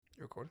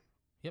recording?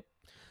 Yep.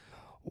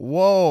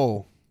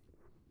 Whoa.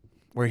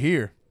 We're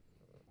here.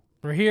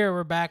 We're here.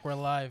 We're back. We're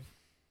alive.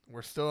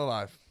 We're still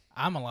alive.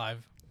 I'm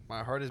alive.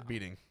 My heart is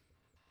beating.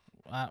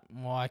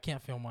 Well, I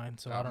can't feel mine,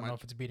 so I don't know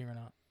if it's beating or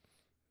not.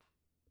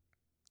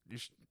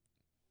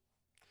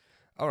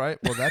 All right.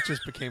 Well, that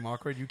just became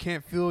awkward. You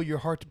can't feel your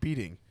heart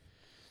beating.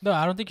 No,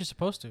 I don't think you're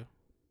supposed to.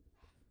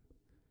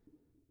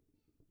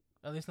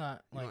 At least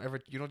not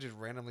like. You don't just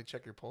randomly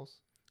check your pulse?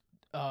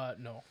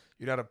 No.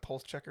 You're not a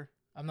pulse checker?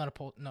 I'm not a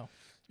pulse. No.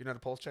 You're not a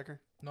pulse checker?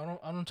 No,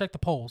 I don't check the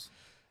polls.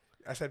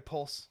 I said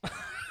pulse.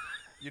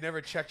 You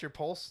never checked your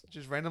pulse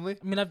just randomly?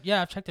 I mean,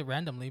 I've checked it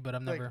randomly, but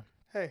I've Like, never.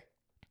 Hey,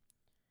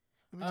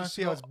 let me just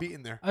see how it's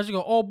beating there. I just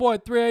go, oh boy,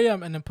 3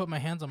 a.m. and then put my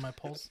hands on my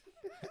pulse.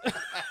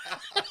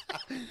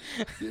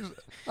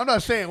 I'm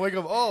not saying wake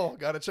up, oh,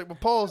 gotta check my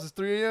pulse, it's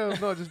 3 a.m.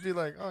 No, just be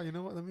like, oh, you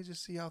know what? Let me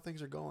just see how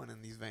things are going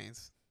in these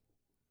veins.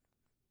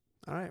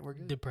 All right, we're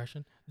good.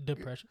 Depression.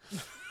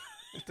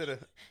 Instead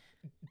of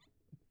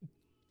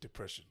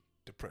depression,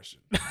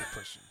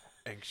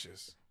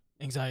 anxious,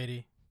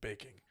 Anxiety.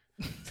 baking.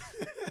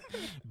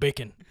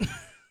 Bacon.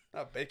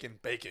 Not bacon,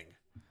 baking.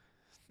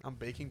 I'm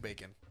baking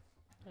bacon.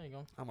 There you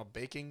go. I'm a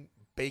baking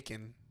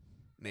bacon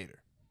nader.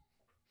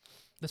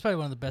 That's probably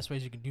one of the best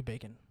ways you can do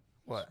bacon.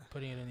 What?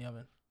 Putting it in the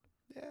oven.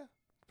 Yeah,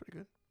 pretty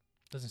good.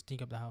 Doesn't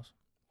stink up the house.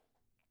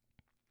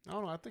 I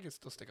don't know. I think it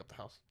still stick up the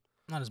house.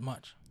 Not as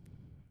much.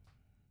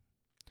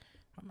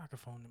 My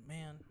microphone,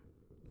 man.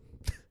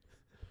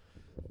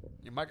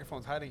 Your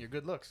microphone's hiding your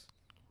good looks.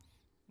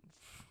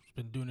 It's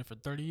been doing it for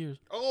 30 years.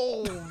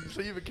 Oh,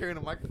 so you've been carrying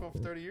a microphone for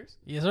 30 years?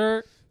 Yes,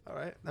 sir. All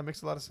right, that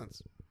makes a lot of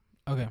sense.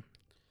 Okay.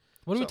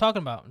 What are we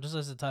talking about? Just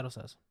as the title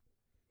says.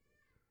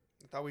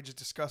 I thought we just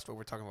discussed what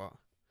we're talking about.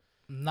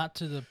 Not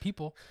to the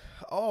people.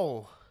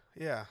 Oh,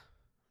 yeah.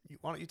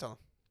 Why don't you tell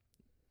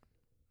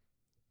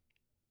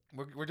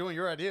them? We're doing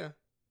your idea.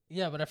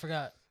 Yeah, but I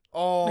forgot.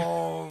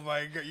 Oh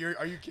my God!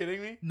 Are you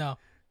kidding me? No.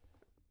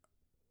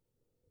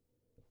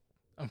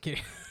 I'm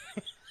kidding.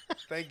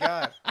 Thank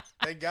God.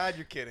 Thank God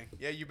you're kidding.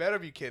 Yeah, you better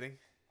be kidding.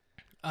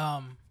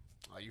 Oh,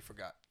 you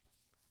forgot.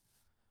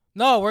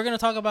 No, we're gonna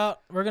talk about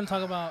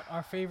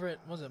our favorite.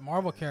 Was it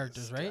Marvel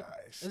characters? Right?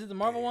 Is it the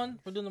Marvel one?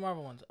 We're doing the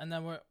Marvel ones, and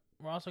then we're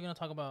also gonna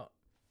talk about.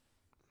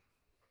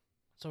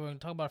 So we're gonna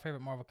talk about our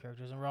favorite Marvel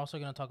characters, and we're also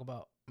gonna talk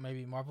about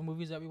maybe Marvel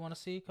movies that we want to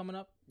see coming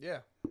up. Yeah.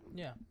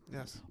 Yeah.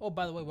 Yes. Oh,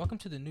 by the way, welcome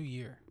to the new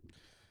year.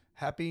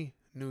 Happy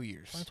New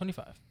Year's.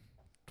 2025.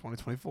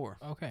 2024.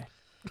 Okay.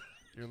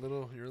 You're a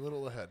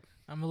little ahead.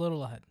 I'm a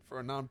little ahead. For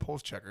a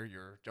non-pulse checker,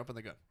 you're jumping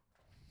the gun.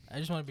 I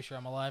just want to be sure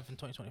I'm alive in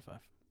 2025.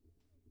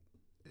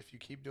 If you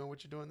keep doing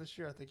what you're doing this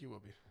year, I think you will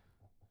be.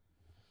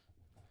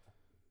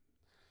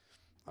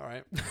 All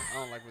right. I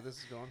don't like where this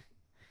is going.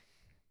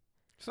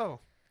 So,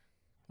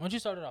 Why don't you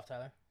start it off,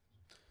 Tyler?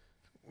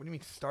 what do you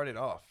mean start it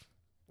off?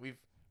 We've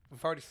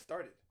already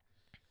started.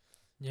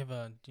 Do you have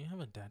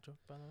a dad joke,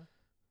 by the way?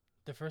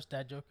 The first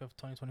dad joke of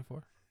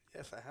 2024?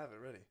 Yes, I have it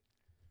ready.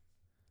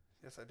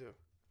 Yes, I do.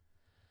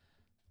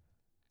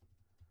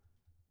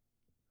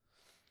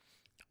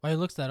 While he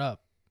looks that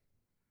up,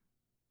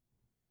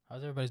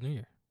 how's everybody's New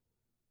Year?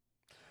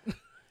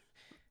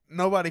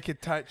 Nobody could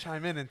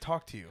chime in and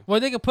talk to you. Well,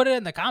 they could put it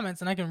in the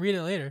comments and I can read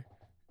it later.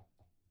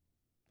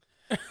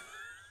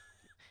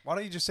 Why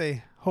don't you just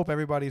say, hope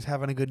everybody's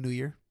having a good New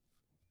Year.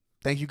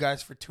 Thank you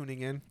guys for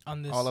tuning in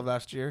On this, all of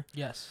last year.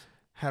 yes.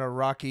 Had a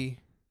rocky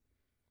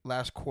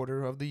last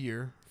quarter of the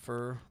year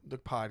for the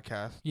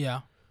podcast. Yeah.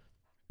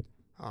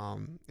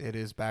 It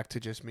is back to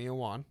just me and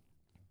Juan.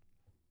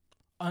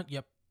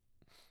 Yep.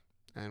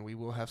 And we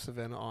will have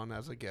Savannah on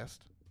as a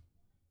guest.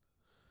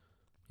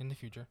 In the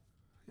future.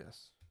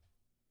 Yes.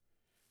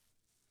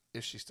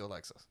 If she still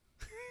likes us.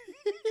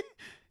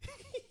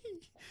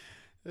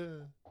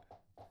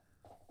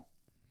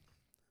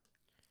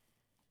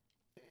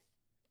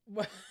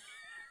 What?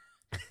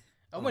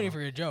 I'm waiting for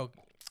your joke.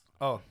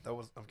 Oh,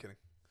 I'm kidding.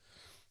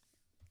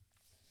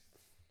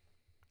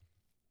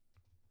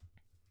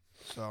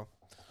 So,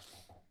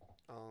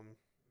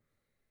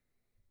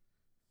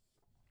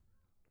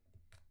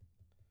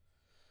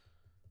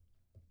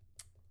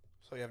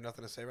 so you have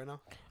nothing to say right now?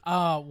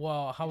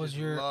 Well, how was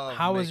your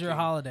making-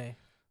 holiday?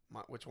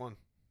 Which one?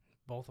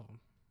 Both of them.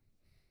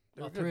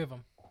 They were Well, 3 good. of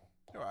them.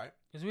 All right.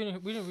 Cause we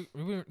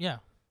didn't. Yeah.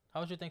 How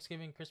was your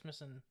Thanksgiving,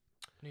 Christmas, and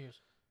New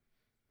Year's?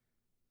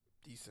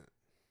 Decent.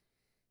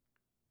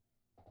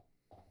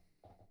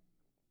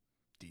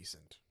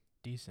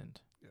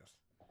 Decent. Yes.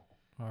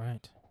 All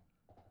right.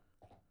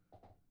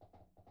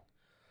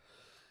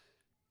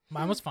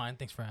 Mine was fine.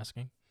 Thanks for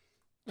asking.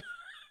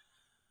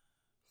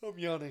 I'm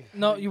yawning.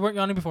 No, you weren't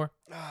yawning before.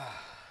 I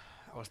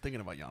was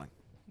thinking about yawning.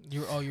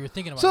 You were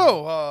thinking about.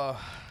 So,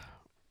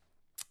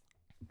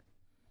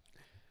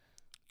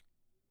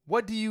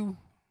 what do you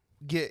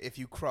get if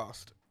you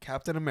crossed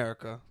Captain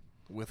America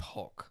with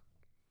Hulk?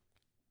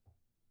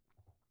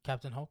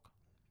 Captain Hulk.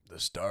 The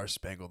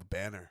Star-Spangled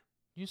Banner.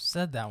 You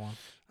said that one.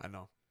 I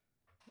know.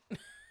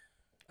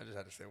 I just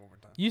had to say it one more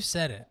time. You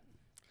said it.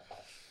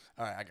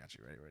 All right, I got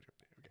you. Ready.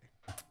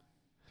 Okay.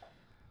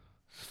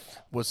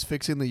 Was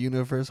fixing the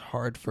universe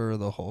hard for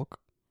the Hulk?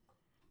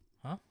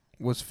 Huh?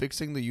 Was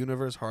fixing the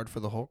universe hard for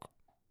the Hulk?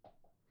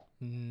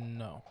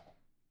 No.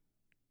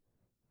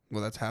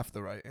 Well, that's half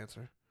the right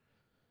answer.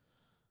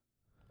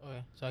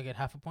 Okay, so I get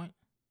half a point.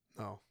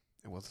 No,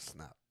 it was a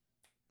snap.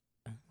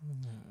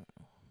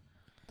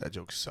 That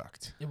joke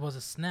sucked. It was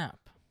a snap.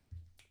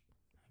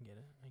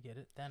 I get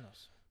it.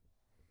 Thanos.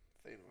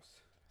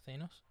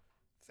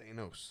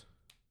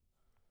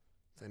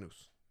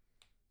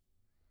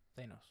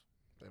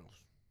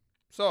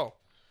 So,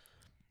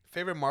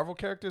 favorite Marvel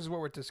characters is what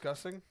we're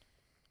discussing?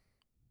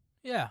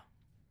 Yeah.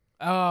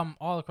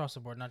 All across the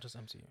board, not just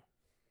MCU.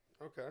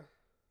 Okay.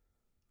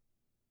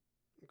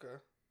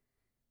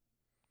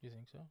 You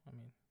think so? I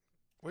mean,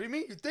 What do you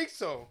mean? You think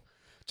so?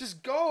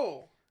 Just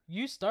go.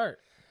 you start.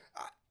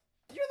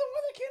 You're the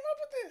one that came up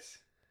with this.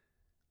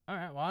 All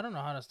right. Well, I don't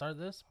know how to start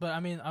this, but I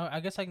mean, I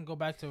guess I can go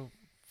back to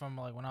from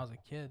like when I was a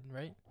kid,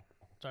 right?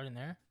 Starting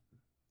there.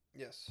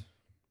 Yes.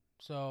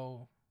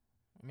 So,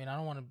 I mean, I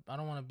don't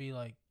want to be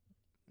like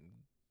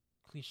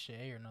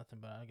cliche or nothing,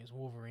 but I guess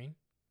Wolverine.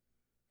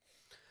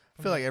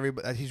 I feel like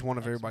everybody. He's one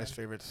of X-Men. everybody's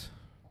favorites.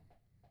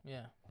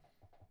 Yeah.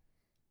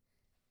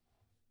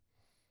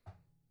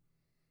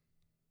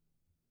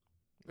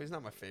 But he's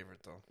not my favorite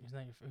though. He's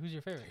not who's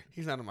your favorite?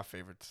 He's not of my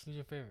favorites. Who's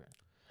your favorite?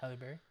 Halle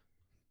Berry.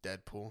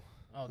 Deadpool.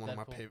 Oh, One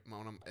Deadpool. of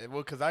my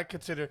well, because I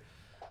consider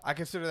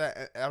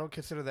that I don't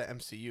consider that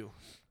MCU.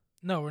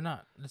 No, we're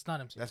not. It's not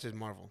MCU. That's just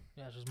Marvel.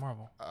 Yeah, it's just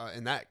Marvel.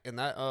 In that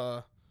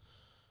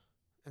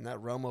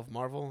realm of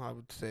Marvel, I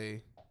would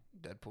say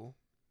Deadpool.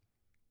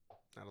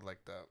 Out of like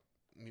the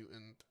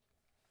mutant,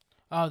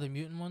 Oh, the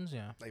mutant ones,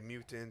 yeah. like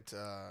mutant,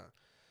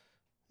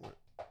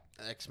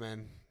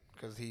 X-Men,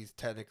 because he's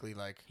technically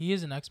like He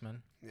is an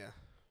X-Men. yeah.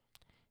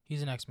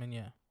 He's an X-Men,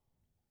 yeah.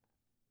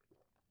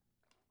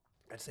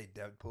 I'd say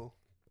Deadpool.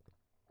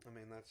 I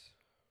mean that's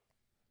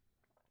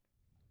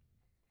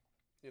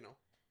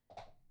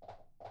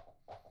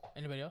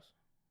Anybody else?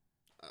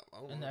 I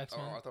don't In the know.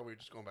 X-Men? Oh, I thought we were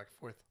just going back and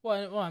forth.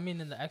 Well, I mean,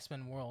 in the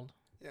X-Men world.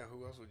 Yeah,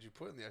 who else would you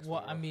put in the X-Men?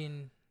 Well, I world?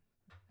 mean,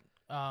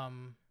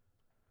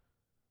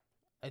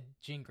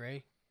 Jean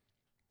Grey.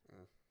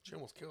 She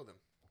almost killed him.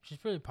 She's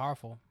pretty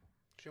powerful.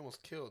 She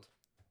almost killed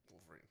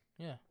Wolverine.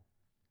 Yeah.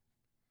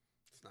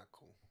 It's not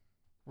cool.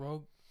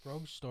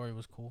 Rogue's story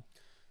was cool.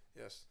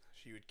 Yes,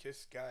 she would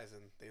kiss guys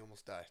and they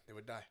almost die. They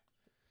would die.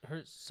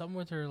 Some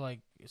with her like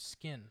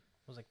skin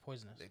was like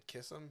poisonous. They'd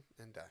kiss them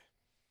and die.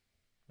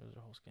 It was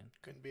her whole skin.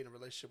 Couldn't be in a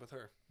relationship with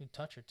her. You'd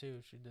touch her too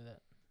if she did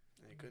that.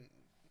 And you couldn't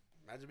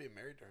imagine being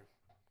married to her.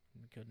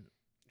 You couldn't.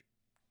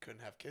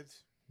 Couldn't have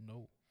kids.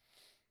 No.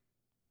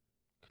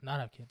 Could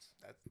not have kids.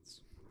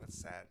 That's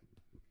sad.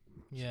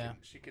 Yeah.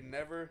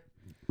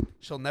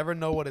 She'll never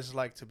know what it's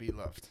like to be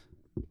loved.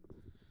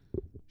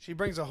 She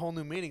brings a whole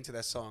new meaning to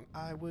that song.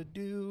 I would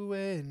do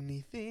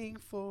anything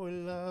for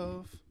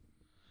love.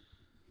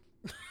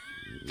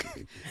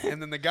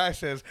 And then the guy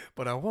says,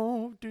 but I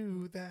won't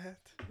do that.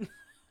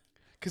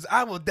 Because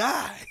I will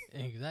die.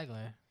 Exactly.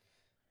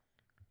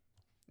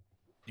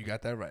 You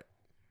got that right.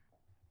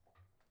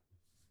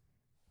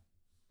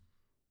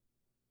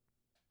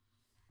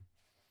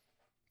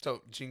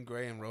 So, Jean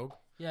Grey and Rogue.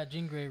 Yeah,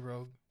 Jean Grey,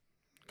 Rogue.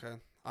 Okay.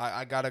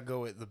 I got to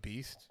go with the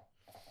Beast.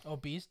 Oh,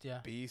 Beast, yeah.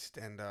 Beast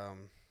and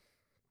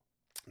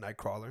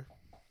Nightcrawler.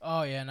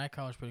 Oh, yeah,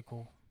 Nightcrawler's pretty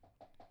cool.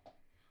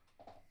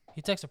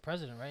 He takes the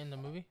president, right, in the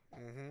movie?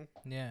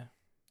 Mm-hmm. Yeah.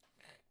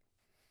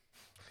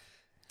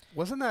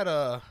 Wasn't that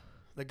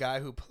the guy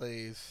who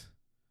plays...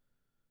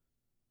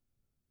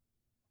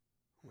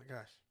 Oh, my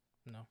gosh.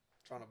 No.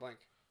 Drawing a blank.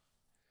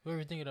 Whoever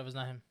you're thinking of is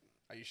not him.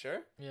 Are you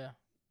sure? Yeah.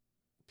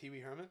 Pee Wee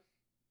Herman?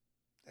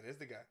 That is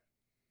the guy.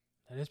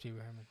 That is Pee Wee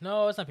Herman.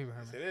 No, it's not Pee Wee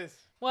Herman. Yes, it is.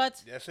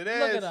 What? Yes, it is.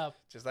 Look it up.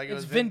 Just like it It's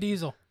was Vin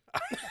Diesel.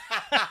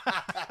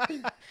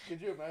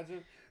 Could you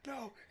imagine?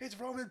 No, it's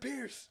Roman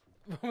Pierce.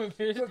 Roman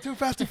Pierce. From Too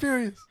Fast and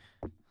Furious.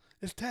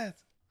 It's Ted.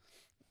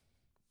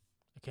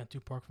 I can't too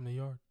park from the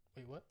yard.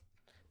 Wait, what?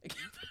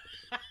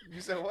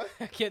 You said what?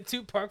 I can't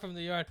too park from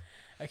the yard.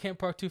 I can't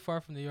park too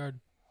far from the yard.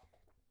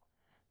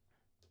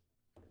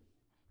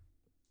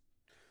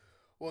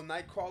 Well,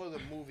 Nightcrawler,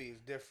 the movie, is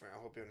different.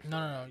 I hope you understand.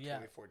 No, yeah.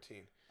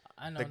 2014.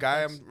 I know. The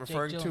guy that's I'm Jake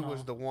referring to was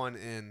Gyllenhaal. the one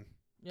in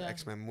yeah, the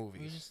X-Men we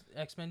movies. just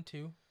X-Men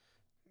 2.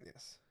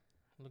 Yes.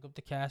 Look up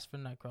the cast for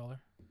Nightcrawler.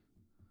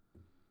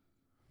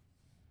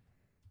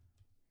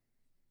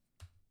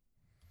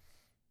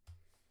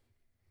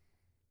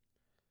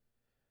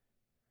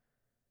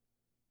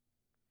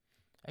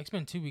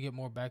 X-Men 2, we get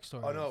more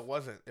backstory. Oh, no, it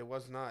wasn't. It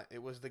was not.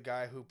 It was the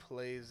guy who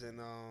plays in,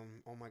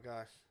 oh my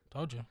gosh.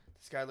 Told you.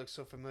 This guy looks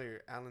so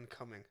familiar. Alan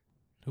Cumming.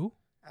 Who?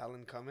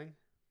 Alan Cumming.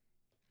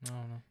 I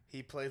don't know.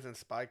 He plays in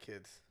Spy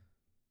Kids.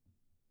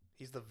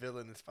 He's the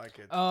villain in Spy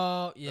Kids.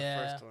 Oh, The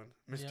yeah. first one.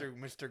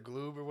 Mr.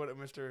 Gloob or what?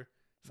 Mr.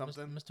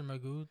 something? Mr.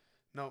 Magoo.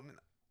 No.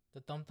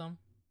 The Thumb Thumb.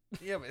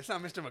 Yeah, but it's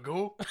not Mr.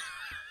 Magoo.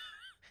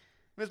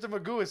 Mr.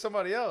 Magoo is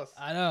somebody else.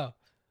 I know.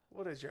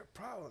 What is your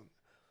problem?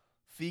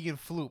 Vegan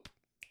Floop.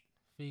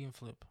 Vegan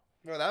Flip.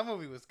 Bro, that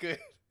movie was good.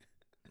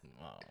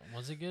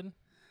 Was it good?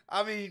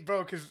 I mean,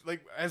 bro, because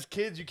like as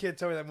kids, you can't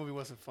tell me that movie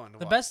wasn't fun. To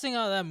The watch. best thing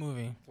out of that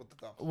movie What the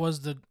thought?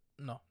 was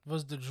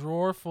the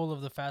drawer full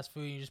of the fast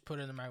food. You just put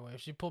it in the microwave.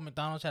 She pulled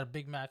McDonald's, had a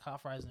Big Mac,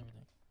 hot fries, and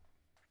everything.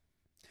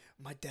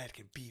 My dad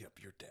can beat up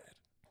your dad.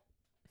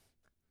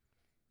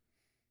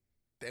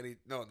 Danny,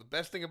 no, the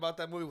best thing about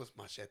that movie was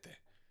Machete.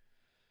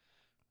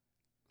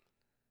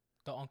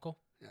 The uncle.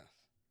 Yes.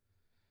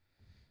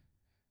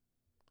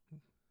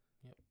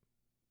 Yep.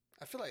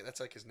 I feel like that's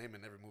like his name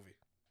in every movie.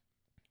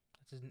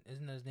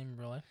 Isn't that his name in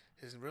real life?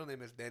 His real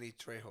name is Danny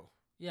Trejo.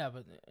 Yeah,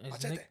 but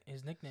Machete.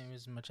 his nickname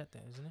is Machete,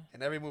 isn't it?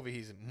 In every movie,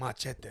 he's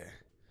Machete.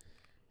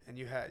 And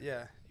you have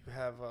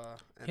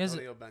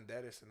Antonio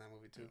Banderas in that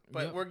movie too.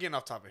 But Yep. we're getting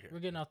off topic here. We're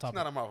getting off It's topic.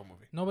 not a Marvel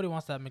movie. Nobody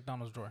wants that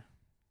McDonald's drawer.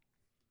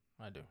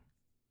 I do.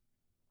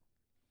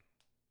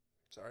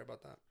 Sorry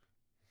about that.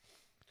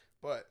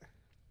 But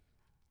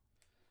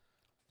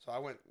so I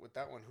went with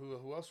that one.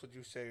 Who else would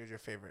you say is your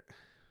favorite?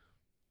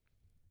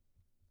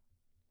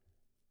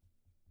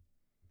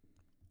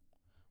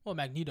 Well,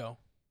 Magneto.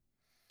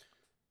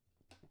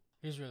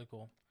 He's really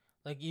cool.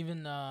 Like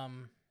even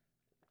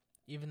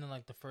in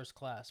like the First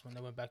Class when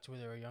they went back to where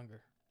they were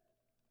younger.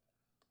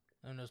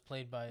 And it was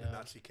played by The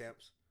Nazi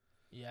camps.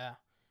 yeah.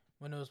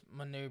 When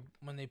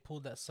they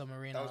pulled that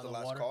submarine That out was of the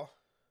the last water. call.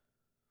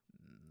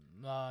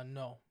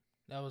 No.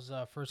 That was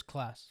First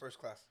Class. First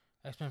Class.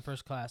 X-Men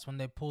First Class when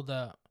he pulled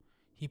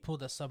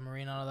that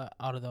submarine out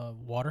of the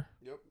water.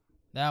 Yep.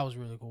 That was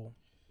really cool.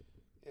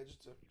 Yeah,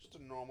 just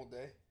a normal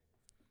day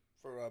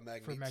for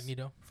Magnetes. For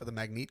Magneto. For the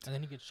Magnetes. And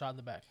then he gets shot in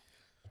the back.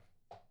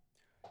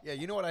 Yeah,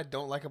 you know what I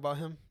don't like about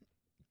him?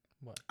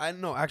 What? I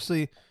know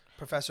actually,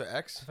 Professor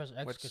X. Professor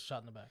X which gets shot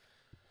in the back.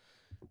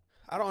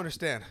 I don't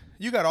understand.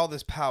 You got all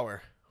this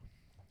power,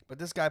 but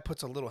this guy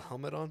puts a little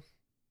helmet on,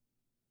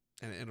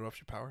 and it interrupts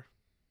your power.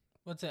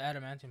 What's the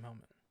adamantium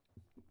helmet?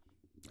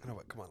 I know,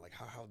 but come on, like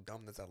how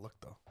dumb does that look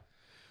though?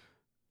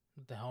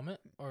 The helmet,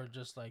 or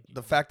just like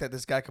The fact that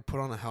this guy could put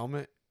on a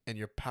helmet and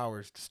your power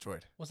is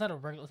destroyed, It's not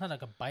it's not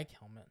like a bike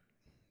helmet.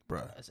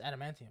 bruh. It's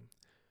adamantium.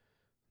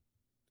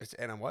 It's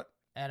and what?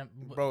 Adam,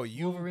 Bro,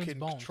 you Wolverine's can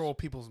bones. control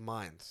people's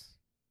minds.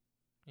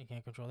 You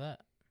can't control that.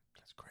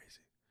 That's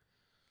crazy.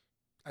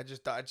 I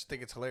just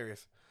think it's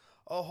hilarious.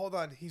 Oh, hold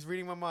on, he's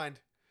reading my mind.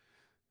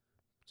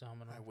 It's a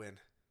helmet. I win.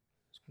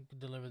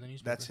 Deliver the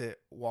newspaper. That's it.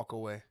 Walk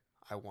away.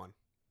 I won.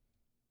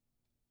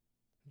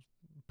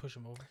 Push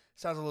him over.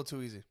 Sounds a little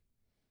too easy.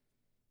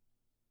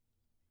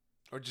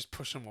 Or just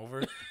push him over.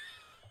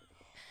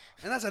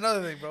 And that's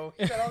another thing, bro.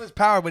 He got all this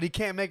power, but he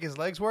can't make his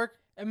legs work.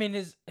 I mean,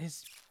 he's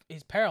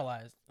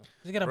paralyzed.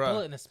 He's got a Bruh.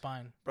 bullet in his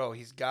spine. Bro,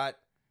 he's got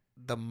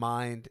the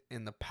mind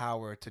and the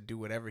power to do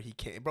whatever he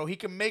can. Bro, he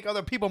can make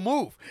other people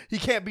move. He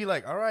can't be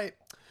like, all right,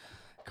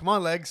 come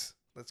on, legs.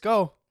 Let's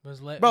go.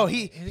 Bro,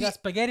 he's got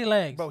spaghetti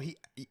legs. Bro,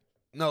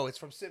 no, it's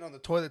from sitting on the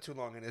toilet too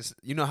long. And it's,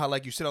 you know how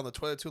like you sit on the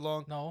toilet too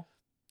long No.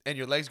 and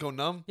your legs go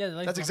numb? Yeah, the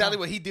legs That's go exactly numb.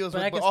 what he deals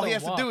But I with. But can all he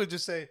still has to do walk. is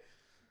just say,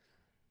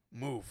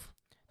 move.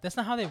 That's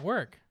not how they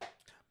work.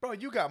 Bro,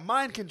 you got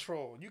mind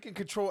control. You can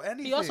control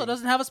anything. He also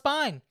doesn't have a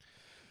spine.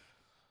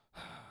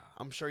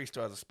 I'm sure he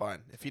still has a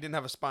spine. If he didn't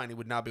have a spine, he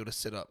would not be able to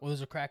sit up. Well,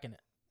 there's a crack in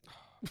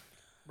it.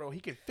 Bro, he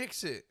can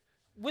fix it.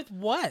 With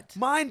what?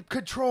 Mind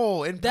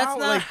control and That's power.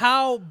 not Like,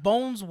 how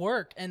bones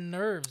work and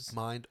nerves.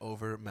 mind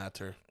over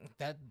matter.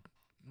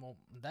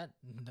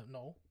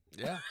 No.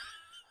 Yeah.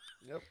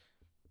 Yep.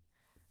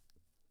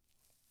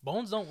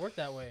 Bones don't work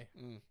that way.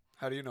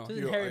 How do you know?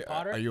 Isn't Harry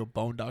Potter? Are you a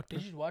bone doctor?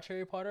 Did you watch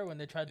Harry Potter when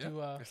they tried Yeah.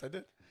 to? Yes, I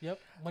did. Yep.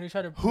 When he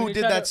tried to. Who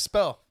did that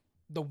spell?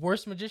 The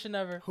worst magician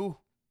ever. Who?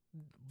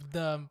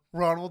 The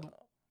Ronald.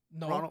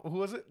 no. Ronald. Who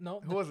was it? No.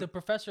 Who was the it?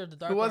 professor of the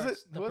dark Who was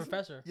arts. it? The Who was it?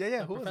 professor. Yeah, yeah.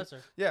 The Who was it?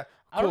 professor. Yeah.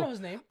 I don't cool. know his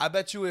name. I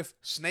bet you if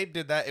Snape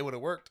did that, it would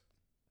have worked.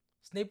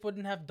 Snape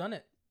wouldn't have done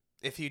it.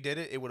 If he did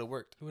it, it would have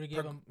worked. He would have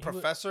given him.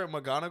 Professor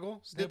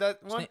McGonagall Snape- did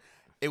that one. Snape-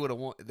 It would have.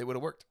 They would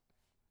have worked.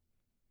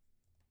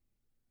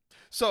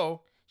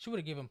 So She would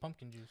have given him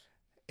pumpkin juice.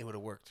 it would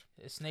have worked.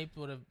 Snape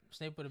would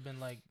have been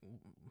like,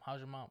 "How's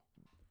your mom?"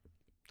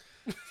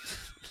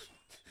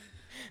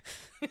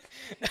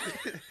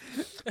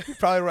 You're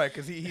probably right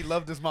because he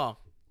loved his mom.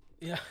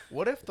 Yeah.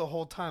 What if the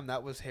whole time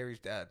that was Harry's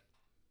dad?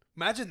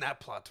 Imagine that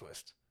plot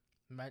twist.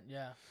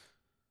 Yeah.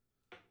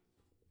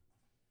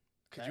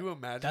 Could you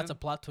imagine? That's a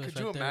plot twist. Could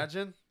you right there.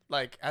 imagine,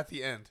 like at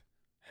the end,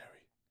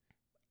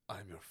 Harry,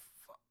 I'm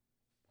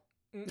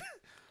your,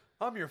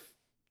 I'm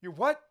your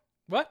what?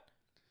 What?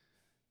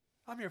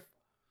 I'm your.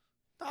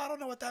 I don't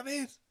know what that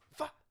means.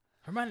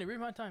 Hermione, read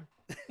my time.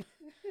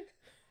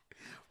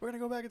 We're gonna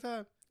go back in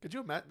time. Could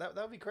you imagine? That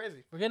would be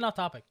crazy. We're getting off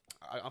topic.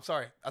 I'm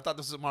sorry. I thought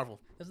this was Marvel,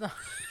 It's not.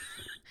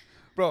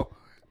 bro.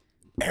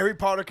 Harry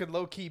Potter could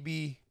low key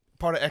be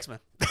part of X-Men.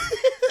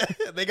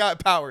 They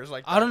got powers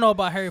like that. I don't know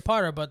about Harry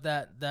Potter, but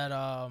that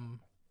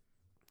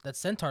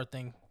centaur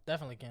thing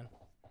definitely can.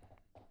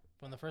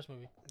 From the first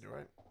movie. You're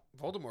right.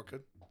 Voldemort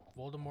could.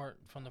 Voldemort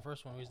from the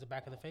first one, he's the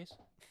back of the face.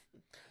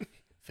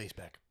 Face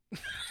back.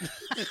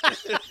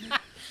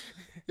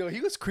 Yo,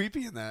 he was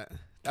creepy in that.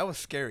 That was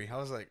scary. I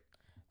was like,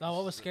 No,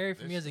 what was scary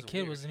for me This as a is kid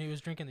weird. was when he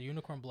was drinking the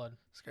unicorn blood.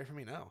 scary for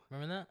me now.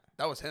 Remember that?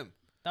 That was him.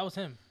 That was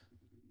him.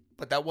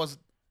 But that was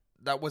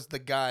the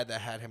guy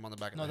that had him on the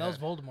back of No, the that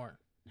head. was Voldemort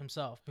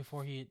himself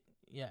before he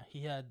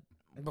had.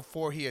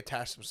 Before he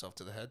attached himself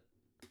to the head.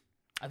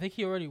 I think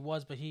he already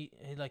was, but he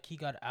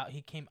got out.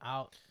 He came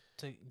out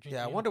to drink.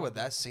 Yeah, I wonder what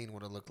that scene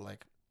would have looked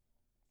like.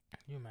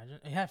 Can you imagine?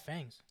 He had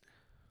fangs.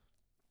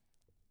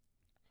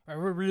 All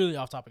right, we're really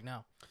off topic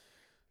now.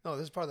 No,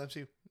 this is part of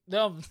the MCU.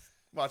 No,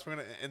 Watch, we're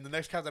gonna in the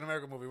next Captain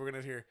America movie, we're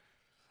gonna hear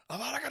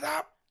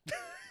Avada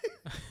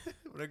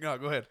No,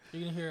 go ahead.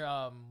 you're gonna hear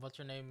what's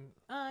her name?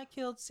 I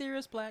killed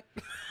Sirius Black.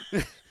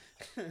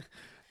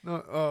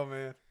 No, oh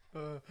man,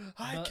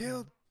 I Bella-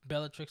 killed.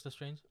 Bellatrix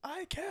Lestrange.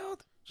 I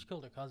killed. She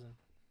killed her cousin.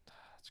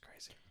 That's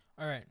crazy.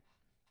 All right.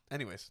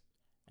 Anyways,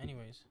 I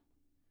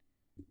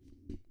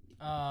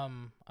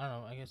don't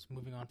know. I guess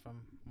moving on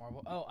from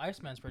Marvel. Oh,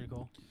 Iceman's pretty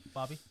cool.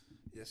 Bobby.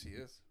 yes, he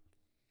is.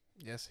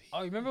 Yes. Oh,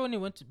 you remember when he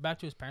went back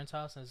to his parents'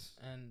 house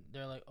and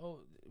they're like, oh,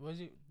 was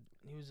he?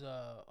 He was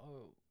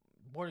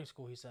boarding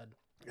school. He said.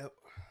 Yep.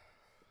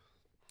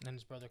 And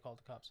his brother called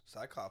the cops.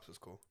 Cyclops was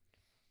cool.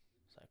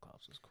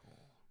 Cyclops was cool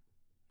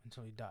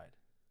until he died.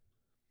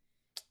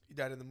 He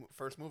died in the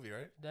first movie,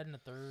 right? He died in the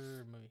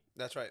third movie.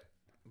 That's right.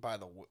 By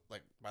the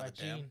the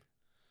dam.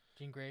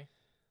 Jean Grey.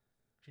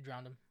 She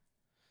drowned him.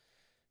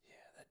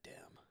 Yeah, that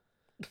dam.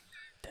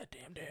 That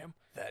damn dam.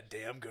 That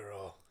damn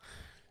girl.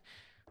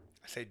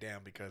 I say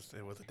damn because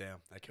it was a dam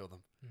that killed him.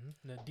 Mm-hmm.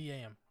 The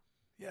DAM.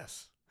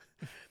 Yes.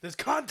 There's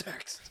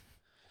context.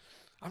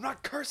 I'm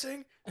not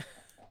cursing.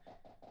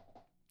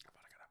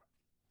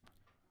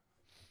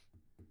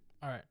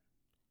 All right.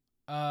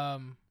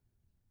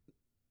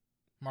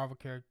 Marvel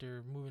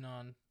character. Moving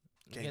on.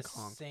 I King guess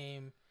Kong.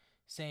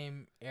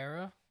 same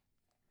era.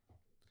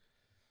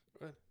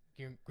 What?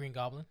 Green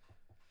Goblin.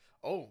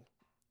 Oh.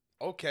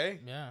 Okay.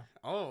 Yeah.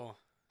 Oh.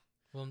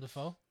 Willem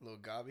Dafoe. Little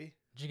Gobby.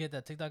 Did you get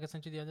that TikTok I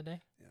sent you the other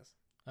day Yes.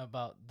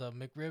 about the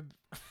McRib?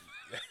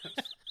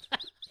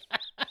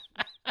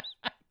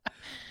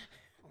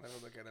 I'll never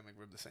look at a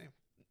McRib the same.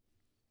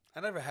 I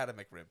never had a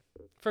McRib.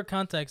 For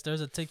context,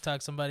 there's a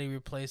TikTok somebody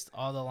replaced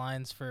all the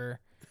lines for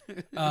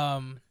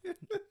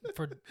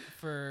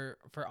for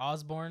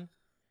Osborne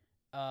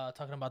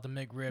talking about the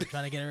McRib,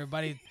 trying to get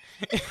everybody.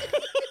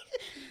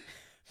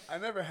 I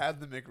never had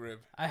the McRib.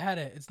 I had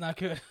it. It's not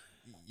good.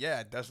 Yeah,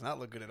 it does not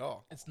look good at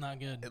all. It's not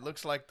good. It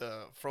looks like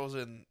the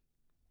frozen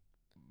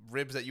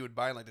ribs that you would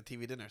buy in like the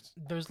TV dinners.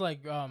 There's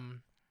like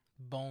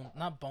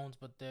not bones,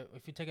 but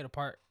if you take it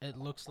apart, it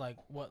looks like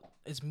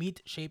it's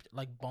meat shaped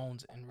like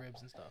bones and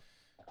ribs and stuff.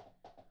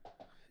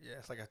 Yeah,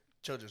 it's like a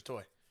children's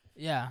toy.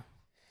 Yeah.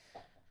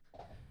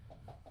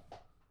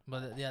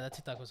 But yeah, that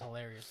TikTok was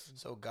hilarious.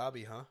 So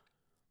Gobby, huh?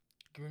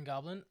 Green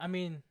Goblin. I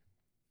mean,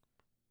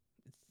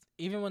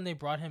 even when they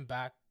brought him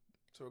back,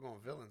 So we're going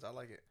villains. I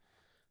like it.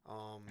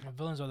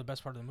 villains are the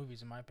best part of the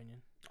movies, in my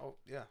opinion. Oh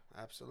yeah,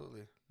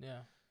 absolutely. Yeah.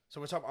 So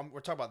we're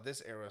talking about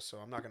this era. So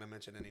I'm not gonna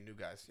mention any new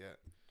guys yet.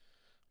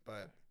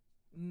 But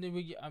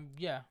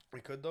Yeah, we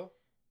could though.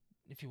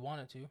 if you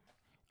wanted to.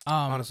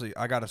 Honestly,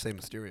 I gotta say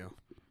Mysterio,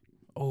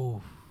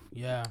 Oh,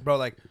 yeah. bro.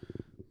 Like,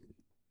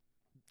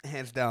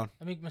 hands down.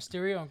 I mean,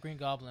 Mysterio and Green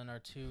Goblin are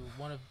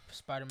one of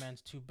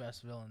Spider-Man's two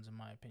best villains, in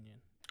my opinion.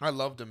 I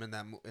loved him in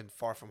in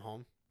Far From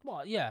Home.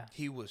 Well, yeah,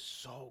 He was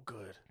so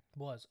good.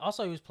 was.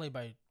 Also, he was played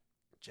by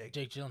Jake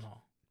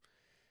Gyllenhaal.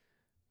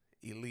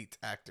 elite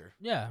actor.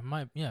 Yeah,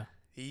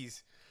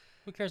 He's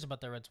Who cares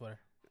about that red sweater?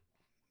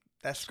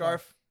 that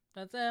scarf.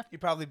 That's He'd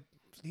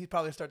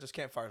probably start just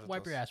campfires. With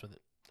wipe those. your ass with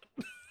it.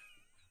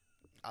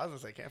 I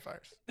was gonna say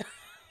campfires,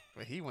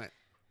 but he went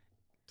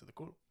to the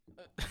culo.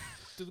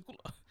 To the culo.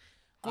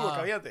 Culo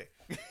caliente.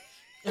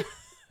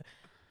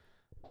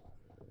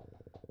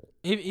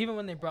 Even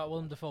when they brought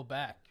Willem Dafoe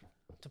back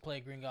to play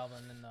Green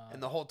Goblin,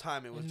 And the whole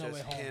time it was No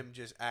just Way Home. him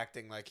just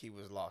acting like he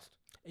was lost.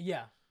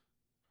 yeah,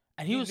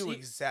 and He knew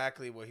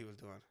exactly what he was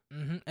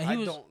doing.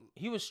 and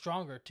he was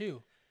stronger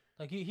too.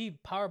 Like he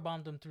power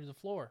bombed him through the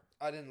floor.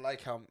 I didn't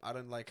like how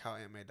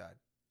Aunt May died.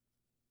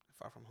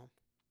 Far From Home.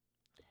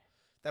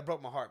 That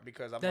broke my heart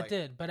because That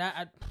did, but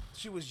I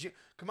she was.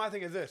 Come on,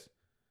 think of this.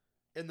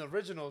 In the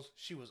originals,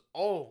 she was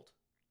old.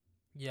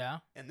 yeah.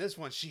 In this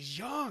one, she's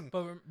young.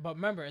 But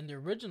remember, in the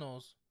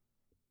originals,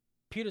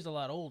 Peter's a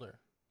lot older.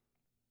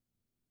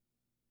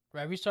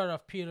 Right? We started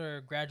off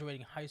Peter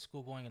graduating high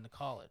school, going into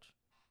college.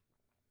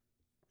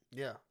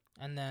 Yeah.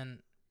 And then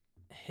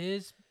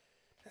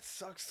That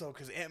sucks though,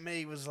 because Aunt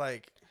May was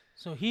like.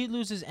 so he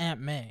loses Aunt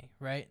May,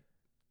 right?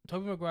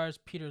 Tobey Maguire's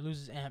Peter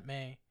loses Aunt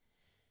May.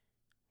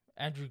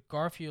 Andrew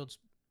Garfield's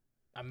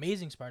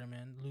Amazing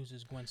Spider-Man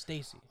loses Gwen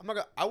Stacy.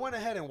 I went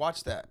ahead and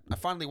watched that. I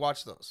finally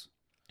watched those.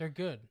 They're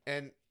good.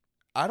 And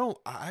I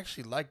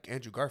actually like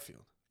Andrew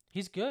Garfield.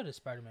 He's good as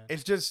Spider-Man.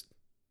 It's just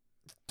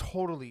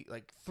totally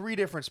like three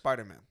different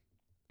Spider-Man.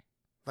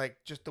 Like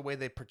just the way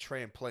they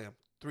portray and play him.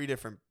 Three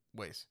different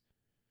ways.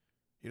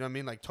 You know what I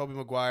mean? Like Tobey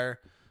Maguire,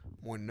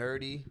 more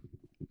nerdy,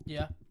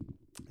 Yeah.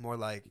 more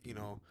like,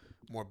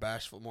 more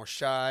bashful, more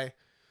shy.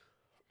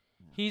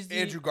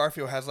 Andrew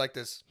Garfield has like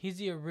this. He's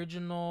the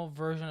original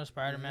version of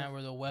Spider-Man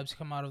where the webs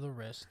come out of the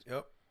wrist.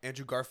 Yep.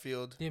 Andrew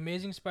Garfield. The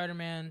Amazing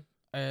Spider-Man,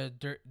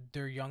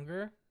 they're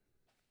younger.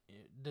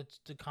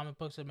 The comic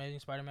books of Amazing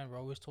Spider-Man were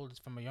always told it's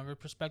from a younger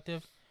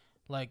perspective,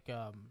 like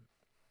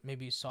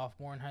maybe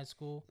sophomore in high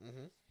school.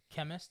 Mm-hmm.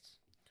 Chemists,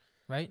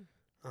 right?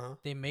 Uh-huh.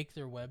 They make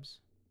their webs.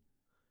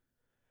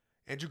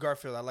 Andrew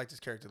Garfield, I liked his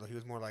character though. He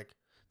was more like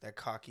that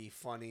cocky,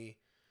 funny,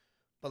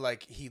 but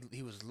like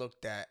he was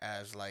looked at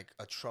as like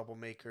a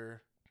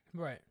troublemaker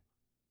Right.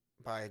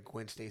 by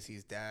Gwen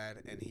Stacy's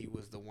dad, and he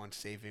was the one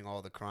saving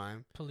all the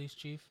crime. Police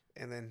chief.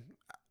 And then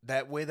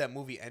that way that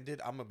movie ended,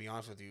 I'm gonna be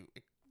honest with you,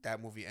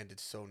 that movie ended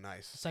so The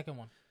nice. second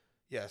one.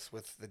 Yes,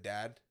 with the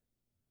dad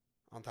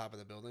on top of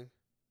the building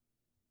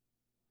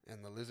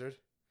and the lizard.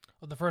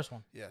 Oh, the first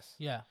one. Yes.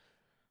 Yeah.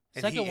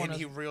 And Second he, one and is.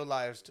 he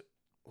realized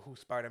who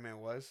Spider-Man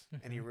was,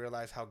 and he Mhm.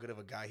 realized how good of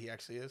a guy he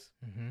actually is.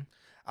 Mm-hmm.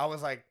 I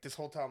was like, this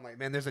whole time, like,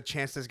 man, there's a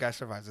chance this guy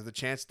survives. There's a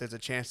chance. There's a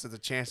chance. There's a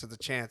chance. There's a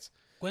chance.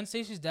 Gwen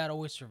Stacy's dad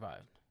always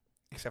survived.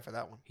 Except for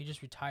that one. He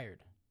just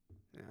retired.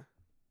 Yeah.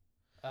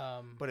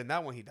 But in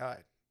that one, he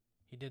died.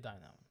 He did die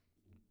in that one.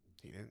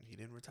 He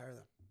didn't retire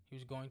them. He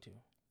was going to.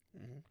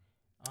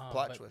 Mm-hmm.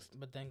 Plot twist.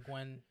 But then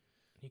Gwen,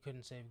 he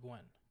couldn't save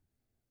Gwen.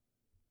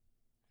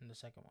 In the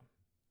second one.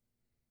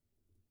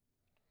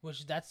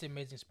 Which that's the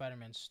Amazing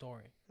Spider-Man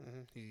story.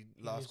 Mm-hmm. He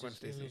lost Gwen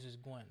Stacy. He loses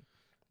Gwen.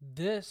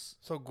 This.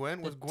 So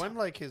Gwen was Gwen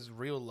like his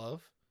real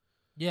love?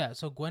 Yeah.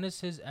 So Gwen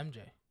is his MJ.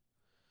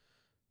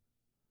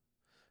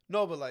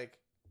 No, but like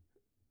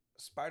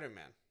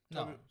Spider-Man.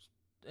 No,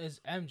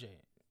 is MJ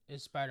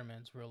is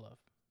Spider-Man's real love.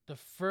 The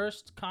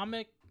first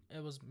comic,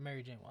 it was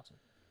Mary Jane Watson.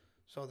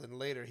 So then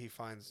later he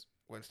finds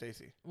Gwen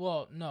Stacy.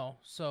 Well, no.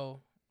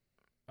 So,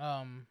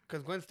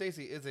 because Gwen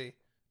Stacy is a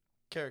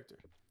character.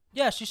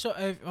 Yeah, she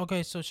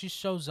so she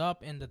shows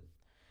up in the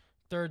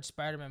third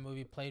Spider-Man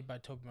movie played by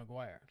Tobey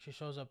Maguire. She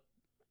shows up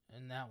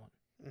in that one.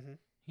 Mm-hmm.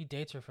 He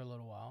dates her for a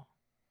little while.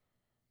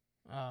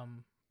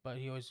 But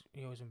he always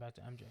went back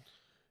to MJ.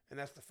 And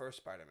that's the first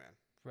Spider-Man.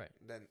 Right.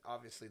 Then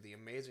obviously the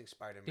Amazing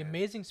Spider-Man. The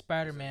Amazing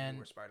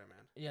Spider-Man. Spider-Man.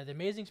 Yeah, the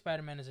Amazing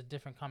Spider-Man is a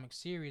different comic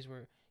series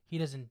where he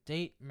doesn't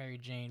date Mary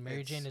Jane.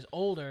 Mary Jane is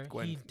older.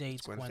 He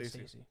dates Gwen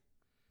Stacy.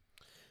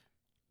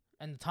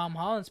 And the Tom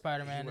Holland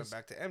Spider-Man he went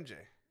back to MJ.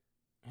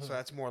 So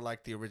that's more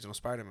like the original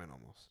Spider-Man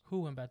almost.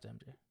 Who went back to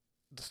MJ?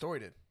 The story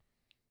did.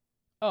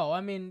 Oh, I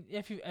mean,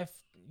 if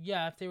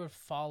they would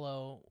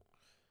follow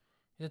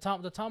the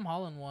Tom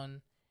Holland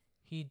one,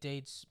 he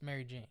dates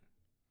Mary Jane,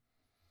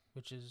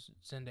 which is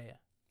Zendaya.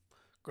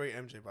 Great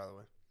MJ, by the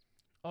way.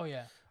 Oh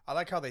yeah. I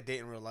like how they date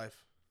in real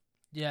life.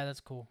 Yeah, that's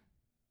cool.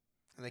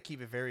 And they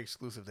keep it very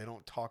exclusive. They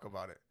don't talk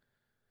about it.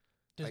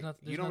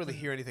 You don't really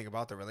hear anything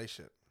about the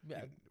relationship.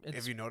 Yeah,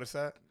 have you noticed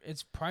that?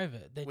 It's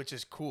private. Which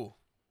is cool.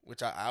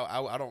 Which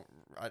I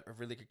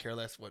really could care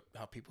less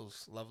how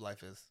people's love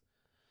life is.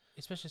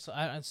 Especially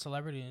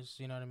celebrities,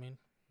 you know what I mean?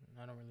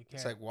 I don't really care.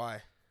 It's like,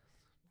 why?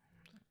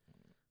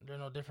 They're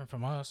no different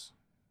from us.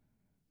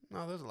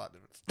 No, there's a lot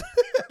of difference.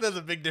 There's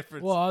a big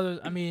difference. Well, other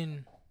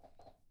than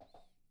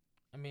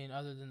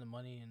the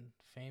money and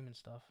fame and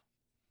stuff.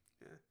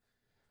 Yeah.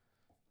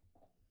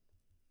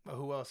 But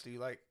who else do you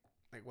like?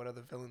 Like, what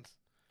other villains?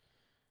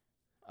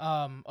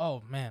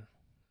 Oh man,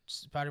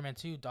 Spider-Man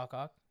 2, Doc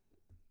Ock.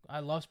 I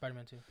love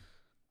Spider-Man 2.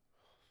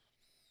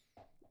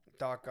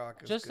 Doc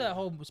Ock is just good. that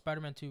whole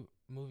Spider-Man 2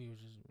 movie was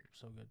just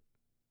so good.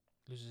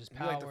 Loses his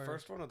power. You like the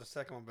first one or the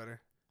second one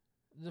better?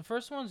 The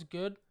first one's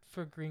good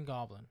for Green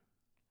Goblin.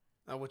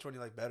 Which one do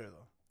you like better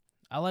though?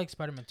 I like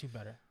Spider-Man 2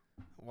 better.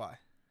 Why?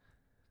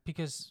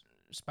 Because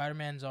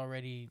Spider-Man's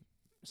already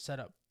set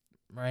up,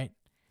 right?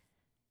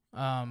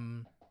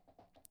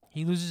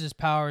 He loses his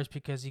powers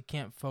because he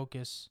can't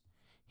focus.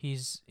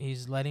 He's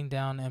letting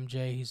down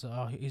MJ.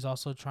 He's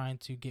also trying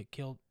to get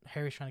killed.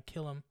 Harry's trying to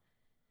kill him.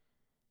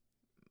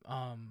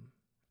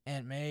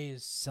 Aunt May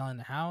is selling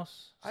the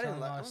house. I'm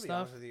gonna stuff. be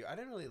honest with you. I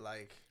didn't really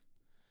like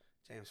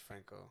James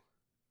Franco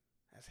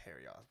as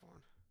Harry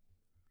Osborn.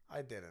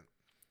 I didn't.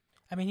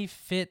 I mean, he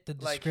fit the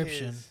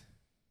description.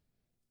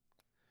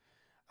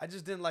 I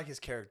just didn't like his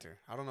character.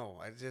 I don't know.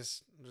 I'm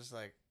just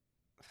like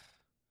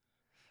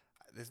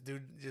this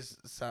dude just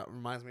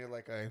reminds me of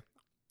like a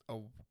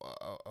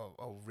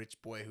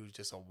rich boy who's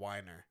just a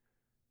whiner,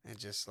 and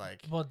just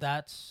like. Well,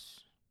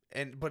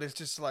 but it's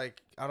just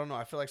like, I don't know.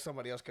 I feel like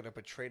somebody else could have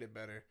portrayed it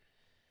better.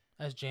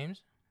 As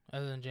James,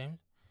 other than James.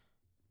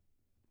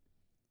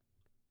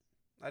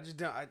 I just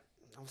don't. I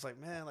was like,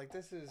 man, like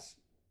this is.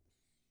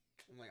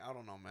 I'm like, I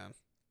don't know, man.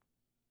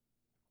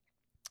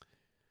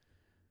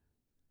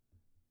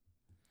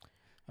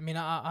 I mean,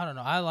 I don't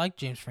know. I like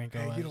James Franco.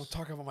 Hey, you don't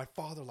talk about my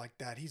father like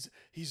that. He's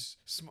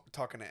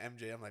talking to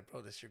MJ. I'm like,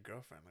 bro, this is your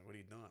girlfriend. Like, what are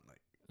you doing?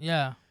 Like,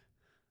 yeah.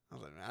 I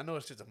was like, man, I know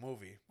it's just a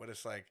movie, but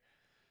it's like,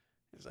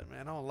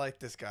 man, I don't like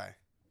this guy.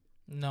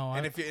 No.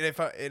 And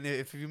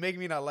if you make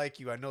me not like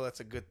you, I know that's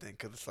a good thing,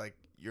 because it's like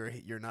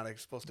you're not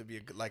supposed to be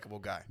a likable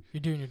guy. You're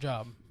doing your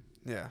job.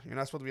 Yeah, you're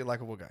not supposed to be a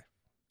likable guy.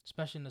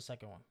 Especially in the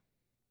second one.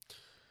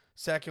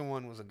 Second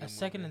one was a good movie.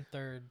 Second and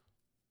third.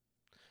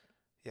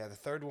 Yeah, the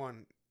third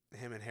one,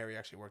 him and Harry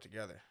actually worked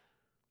together.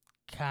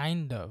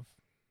 Kind of,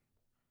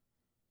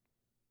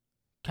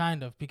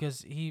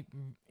 because he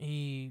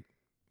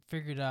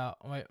figured out.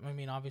 I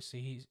mean,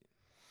 obviously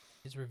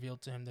it's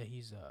revealed to him that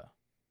he's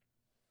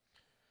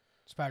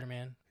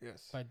Spider-Man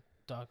Yes. by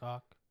Doc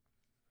Ock.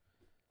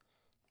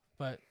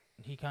 But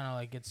he kind of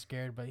like gets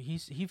scared. But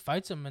he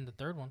fights him in the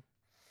third one.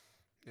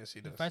 Yes, he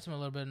He does. fights him a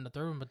little bit in the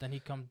third one, but then he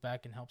comes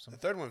back and helps him. The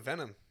third one,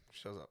 Venom,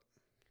 shows up.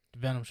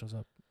 Venom shows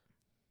up.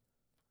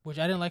 Which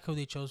I didn't like who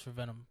they chose for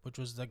Venom, which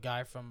was the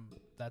guy from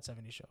That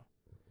 70s Show.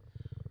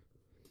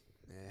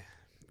 Yeah,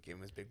 gave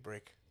him his big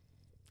break.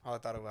 All I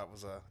thought about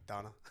was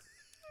Donna.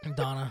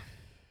 Donna.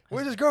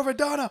 Where's his girlfriend,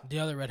 Donna? The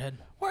other redhead.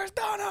 Where's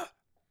Donna?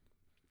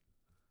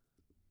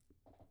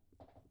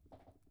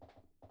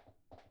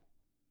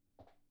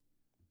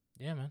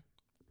 Yeah, man.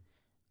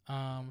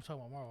 We're talking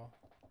about Marvel.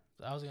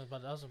 I was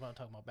about to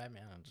talk about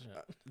Batman and shit.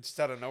 Just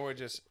out of nowhere,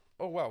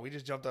 oh wow, we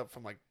just jumped up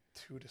from like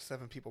 2 to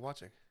 7 people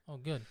watching. Oh,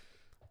 good.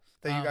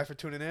 Thank you guys for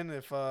tuning in.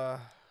 If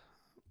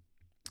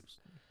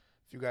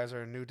you guys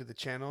are new to the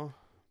channel,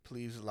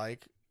 please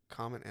like,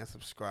 comment, and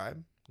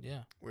subscribe.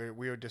 Yeah.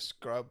 We are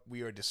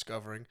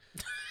discovering.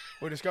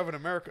 We're discovering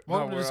America.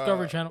 Welcome to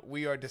Discovery Channel.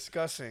 We are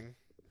discussing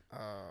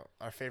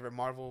our favorite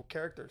Marvel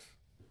characters.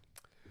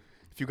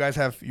 If you guys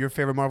have your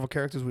favorite Marvel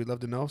characters, we'd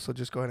love to know. So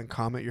just go ahead and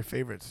comment your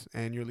favorites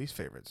and your least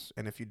favorites.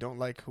 And if you don't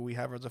like who we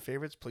have as our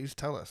favorites, please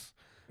tell us.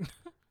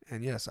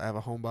 And yes, I have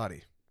a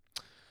homebody.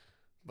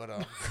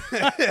 But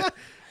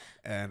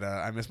and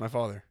I miss my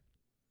father.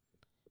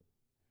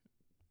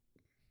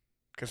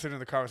 Considering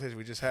the conversation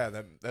we just had,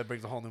 that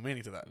brings a whole new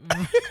meaning to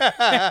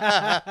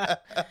that.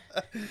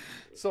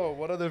 So,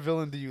 what other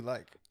villain do you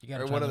like?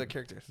 Or what other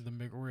characters? The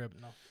McRib,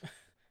 no.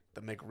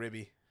 The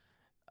McRibby.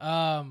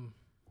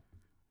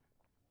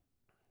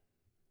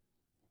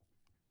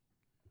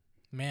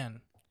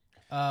 Man.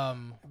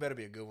 It better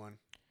be a good one.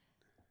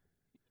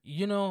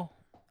 You know,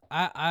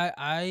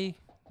 I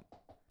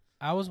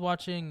was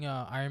watching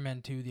Iron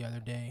Man 2 the other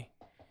day,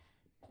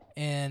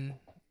 and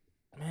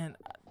man,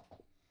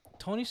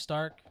 Tony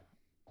Stark,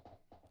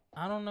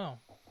 I don't know.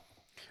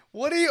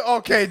 What do you?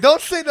 Okay, don't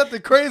say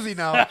nothing crazy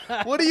now.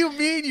 What do you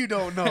mean you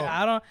don't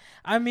know?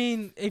 I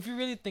mean, if you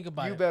really think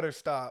about it, You better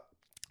stop.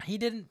 he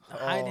didn't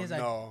hide his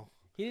no.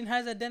 He didn't hide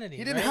his identity.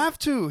 He didn't right? have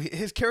to.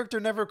 His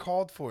character never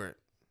called for it.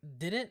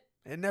 Didn't?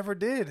 It never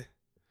did.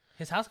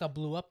 His house got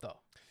blew up though.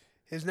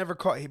 His never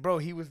caught.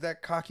 He was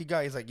that cocky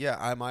guy. He's like, yeah,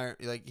 I'm Iron.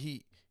 Like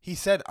he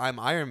said, I'm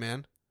Iron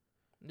Man.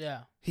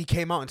 Yeah. He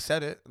came out and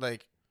said it.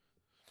 Like,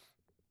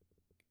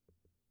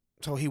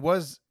 so he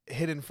was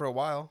hidden for a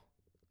while.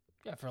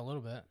 Yeah, for a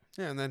little bit.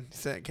 Yeah, and then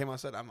came out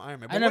and said, I'm Iron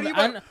Man. But I never.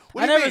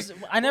 what do you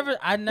mean? I never.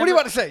 What are you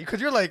about to say? Because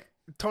you're like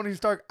Tony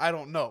Stark. I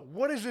don't know.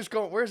 What is this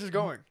going? Where's this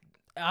going?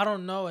 I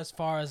don't know as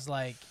far as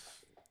like,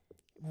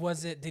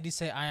 did he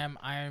say I am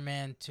Iron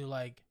Man to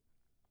like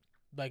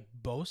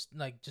boast,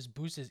 like just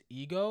boost his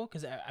ego?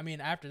 Because I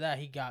mean, after that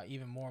he got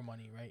even more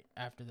money, right?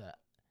 After that,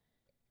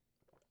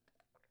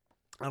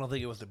 I don't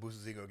think it was to boost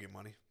his ego, get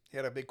money. He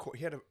had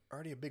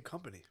already a big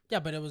company. yeah,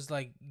 but it was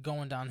like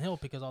going downhill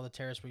because all the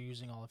terrorists were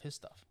using all of his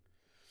stuff.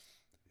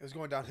 It was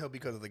going downhill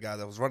because of the guy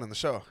that was running the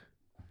show.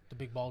 The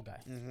big bald guy.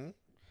 Mm-hmm.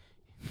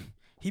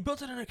 He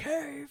built it in a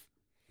cave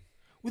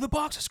with a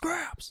box of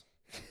scraps.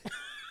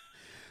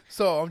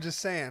 So I'm just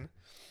saying,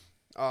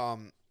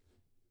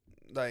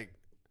 like,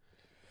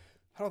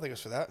 I don't think it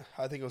was for that.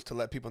 I think it was to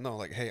let people know,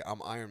 like, hey,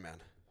 I'm Iron Man.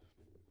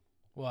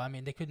 Well, I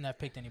mean, they couldn't have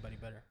picked anybody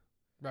better.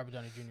 Robert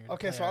Downey Jr. to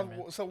Okay, play Iron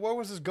Man. so where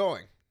was this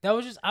going? That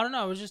was just, I don't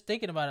know. I was just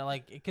thinking about it,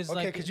 like, because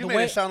You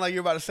made it sound like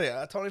you're about to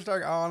say Tony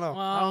Stark. I don't know.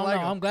 Well, I don't like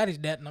him. I'm glad he's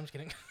dead. And I'm just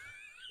kidding.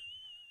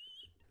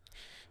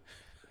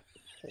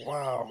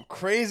 Wow,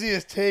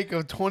 craziest take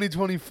of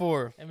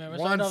 2024. Hey man,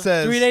 Juan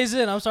says 3 days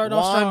in. I'm starting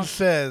off Juan strong.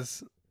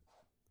 says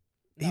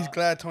he's No.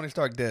 glad Tony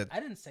Stark dead.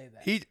 I didn't say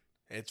that.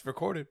 It's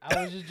recorded.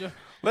 I was just joking.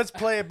 Let's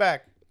play it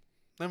back.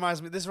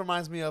 This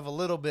reminds me of a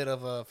little bit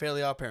of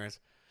Fairly Odd Parents.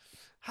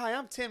 Hi,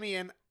 I'm Timmy,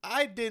 and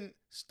I didn't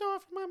steal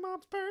from my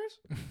mom's purse.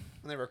 And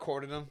they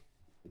recorded him.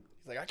 He's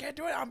like, I can't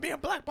do it. I'm being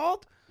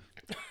blackballed.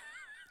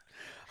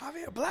 I'm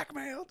being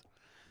blackmailed.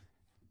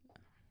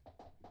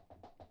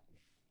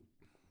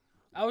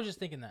 I was just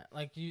thinking that,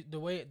 like, the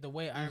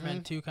way Iron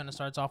Man 2 kind of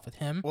starts off with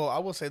him. Well, I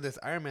will say this: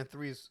 Iron Man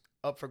 3 is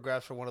up for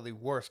grabs for one of the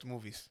worst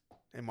movies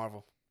in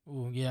Marvel.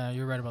 Ooh, yeah,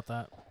 you're right about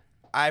that.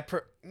 I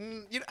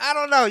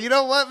don't know. You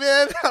know what,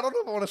 man? I don't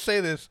know if I want to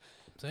say this.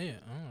 Say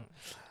it.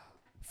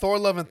 Thor: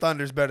 Love and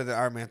Thunder is better than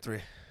Iron Man 3.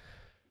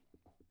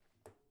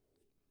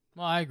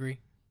 Well, I agree.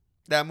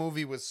 That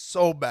movie was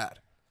so bad.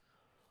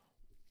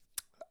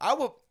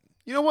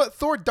 You know what?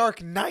 Thor: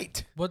 Dark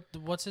Knight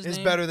What's his is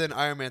name? better than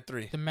Iron Man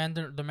 3. The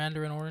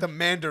Mandarin Orange. The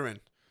Mandarin.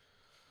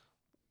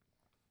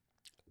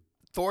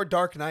 Thor: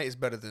 Dark Knight is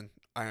better than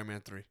Iron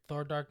Man 3.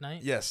 Thor: Dark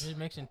Knight. Yes. You're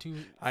mixing two.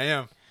 I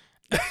am.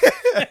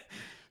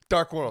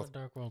 Dark World.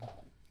 Dark World.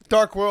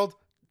 Dark World.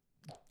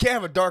 Can't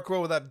have a Dark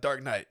World without a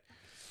Dark Knight.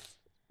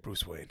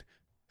 Bruce Wayne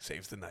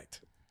saves the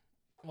night.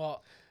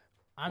 Well,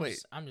 I'm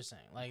Wait. just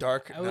saying, like,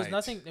 Dark it was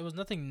Knight.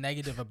 nothing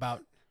negative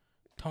about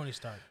Tony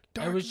Stark.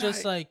 Dark it was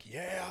just Knight. like,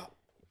 Yeah.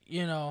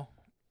 you know,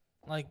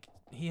 like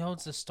he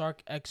holds the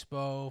Stark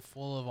Expo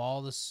full of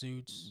all the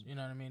suits. You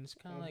know what I mean? It's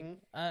kind of like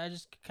I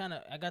just kind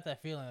of I got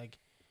that feeling like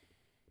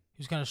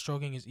he was kind of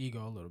stroking his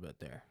ego a little bit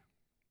there.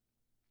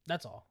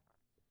 That's all.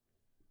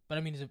 But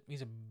I mean,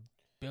 he's a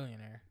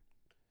billionaire.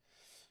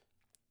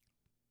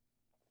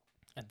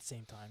 At the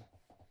same time.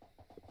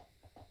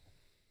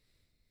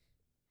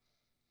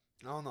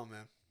 I don't know,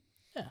 man.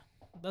 Yeah,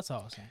 that's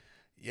all I was saying.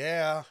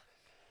 Yeah.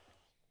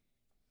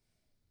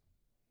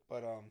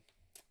 But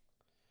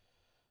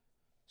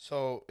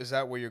so is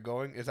that where you're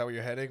going? Is that where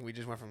you're heading? We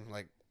just went from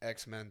like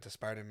X-Men to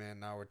Spider-Man.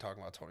 Now we're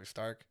talking about Tony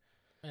Stark.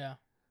 Yeah.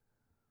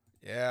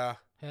 Yeah.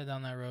 Head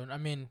down that road. I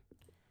mean,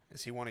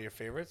 is he one of your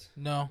favorites?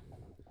 No.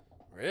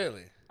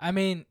 Really? I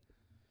mean,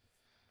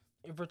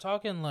 if we're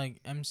talking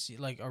like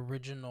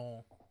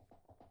original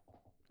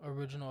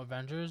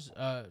Avengers,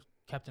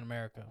 Captain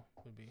America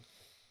would be.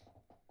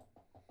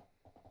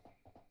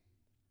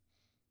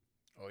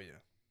 Oh yeah.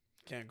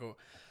 Can't go.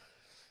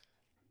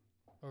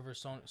 Over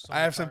Sony I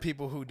have some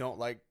people who don't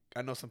like.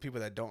 I know some people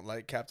that don't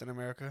like Captain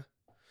America.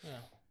 Yeah,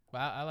 but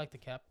I like the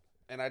Cap.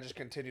 And I just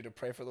continue to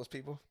pray for those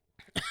people.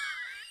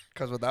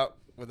 Because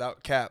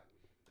without Cap,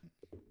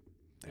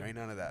 there ain't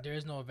none of that. There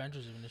is no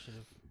Avengers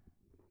initiative.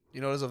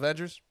 You know those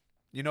Avengers?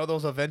 You know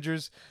those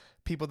Avengers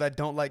people that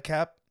don't like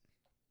Cap?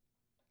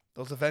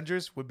 Those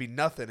Avengers would be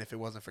nothing if it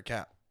wasn't for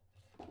Cap.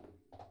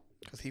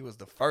 Because he was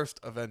the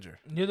first Avenger.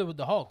 Neither would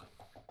the Hulk.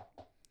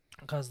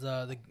 Because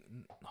the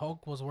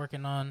Hulk was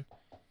working on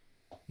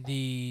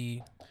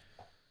the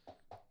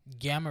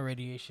gamma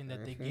radiation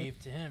that they gave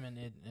to him, and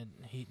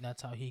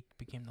that's how he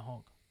became the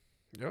Hulk.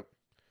 Yep.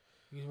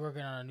 He was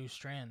working on a new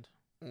strand.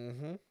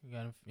 Mm-hmm.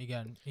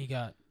 He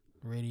got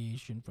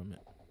radiation from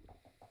it.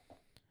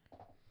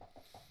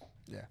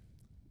 Yeah.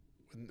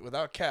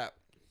 Without Cap,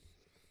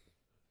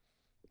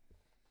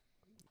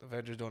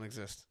 Avengers don't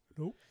exist.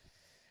 Nope.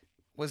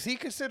 Was he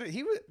considered?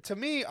 He was, to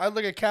me. I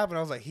look at Cap and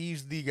I was like,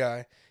 he's the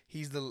guy.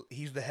 He's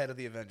the head of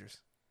the Avengers.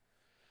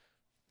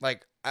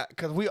 Like,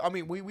 cause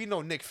we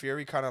know Nick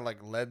Fury kind of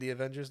like led the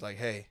Avengers. Like,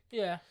 hey.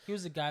 Yeah, he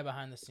was the guy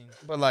behind the scenes.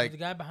 But like, the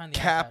guy behind the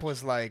Cap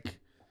was like,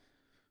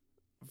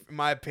 in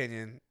my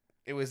opinion,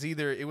 it was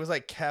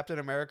like Captain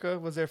America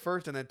was there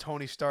first, and then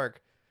Tony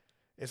Stark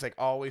is like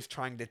always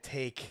trying to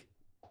take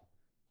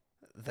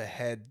the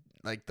head,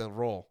 like the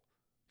role.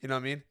 You know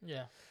what I mean?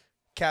 Yeah.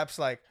 Cap's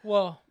like,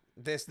 well,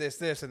 this,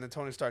 and then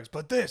Tony Stark's,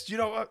 but this, you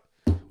know what?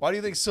 Why do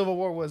you think Civil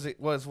War was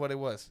what it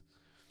was?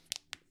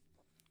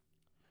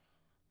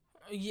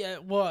 Yeah,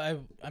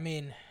 well, I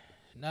mean,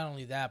 not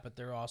only that, but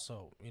they're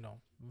also,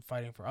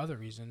 fighting for other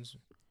reasons.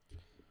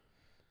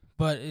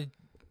 But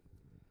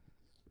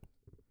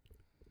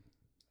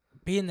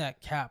being that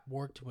Cap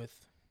worked with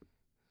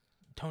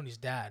Tony's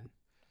dad,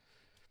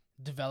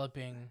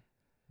 developing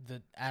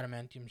the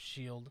adamantium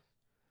shield,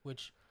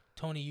 which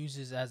Tony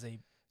uses as a...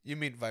 You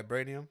mean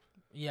vibranium?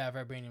 Yeah,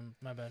 vibranium.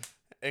 My bad.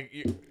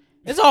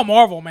 It's all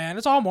Marvel, man.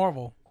 It's all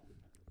Marvel.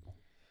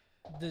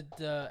 What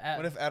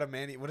if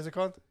adamantium? What is it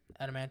called?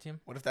 Adamantium.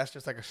 What if that's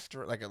just like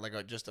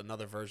just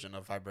another version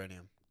of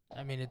vibranium?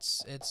 I mean,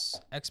 it's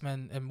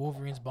X-Men and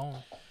Wolverine's bone.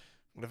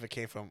 What if it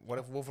came from? What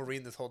if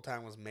Wolverine this whole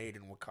time was made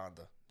in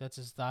Wakanda? That's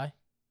his thigh.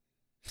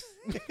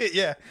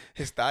 Yeah,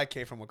 his thigh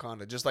came from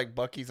Wakanda, just like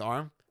Bucky's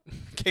arm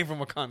came from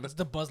Wakanda. That's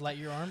the Buzz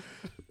Lightyear arm.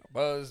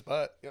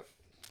 Yep.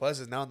 Buzz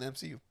is now in the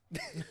MCU.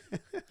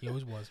 He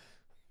always was.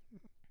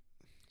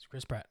 It's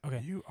Chris Pratt.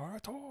 Okay. You are a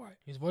toy.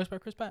 He's voiced by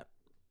Chris Pratt.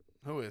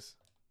 Who is?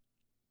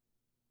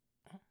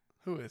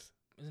 Who is?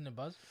 Isn't it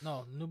Buzz?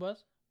 No, new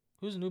Buzz.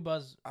 Who's the new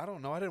Buzz? I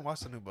don't know. I didn't watch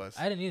the new Buzz.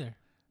 I didn't either.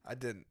 I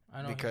didn't.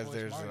 I know because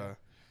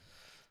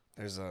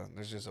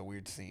there's just a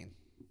weird scene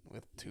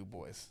with two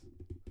boys.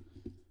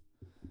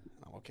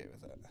 I'm okay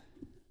with that.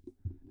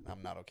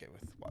 I'm not okay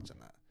with watching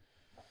that.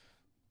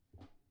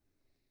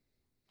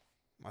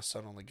 My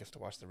son only gets to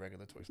watch the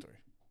regular Toy Story.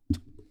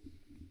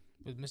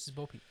 With Mrs.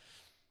 Bo Peep.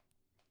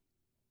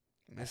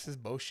 Mrs.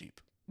 Bo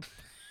Sheep.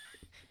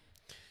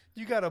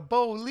 You got a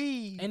Bo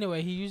Lee.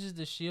 Anyway, he uses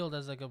the shield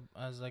as like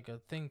a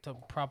thing to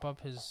prop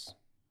up his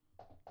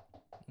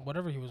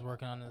whatever he was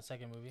working on in the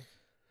second movie.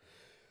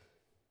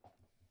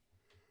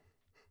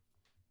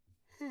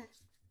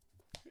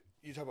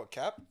 You talk about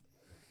Cap?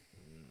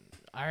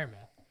 Iron Man.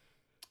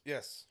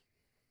 Yes.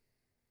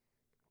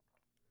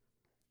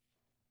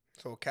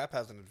 So Cap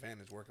has an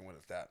advantage working with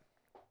his dad.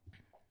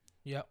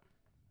 Yep.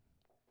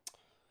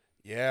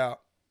 Yeah.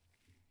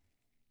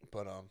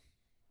 But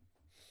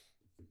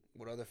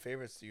what other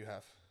favorites do you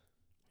have?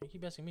 You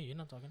keep asking me. You're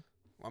not talking.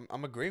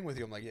 I'm agreeing with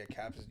you. I'm like, yeah,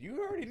 Captain.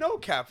 You already know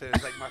Captain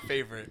is like my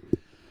favorite.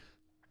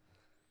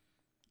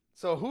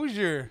 So who's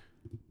your...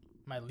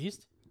 My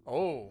least?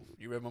 Oh,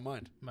 you read my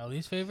mind. My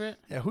least favorite?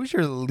 Yeah, who's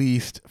your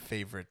least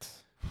favorite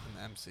in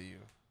the MCU?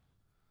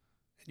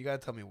 You gotta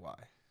tell me why.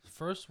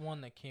 First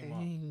one that came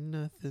up. Ain't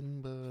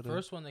nothing but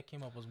First one that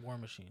came up was War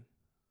Machine.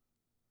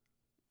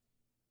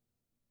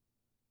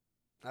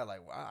 I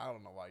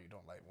don't know why you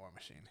don't like War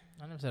Machine.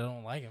 I never said I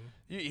don't like him.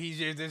 He's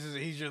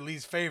your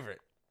least favorite.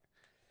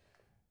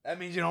 That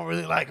means you don't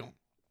really like him.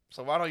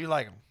 So why don't you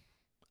like him?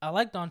 I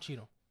like Don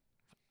Cheadle.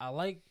 I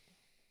like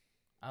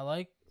I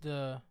like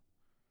the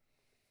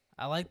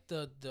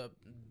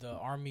the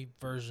army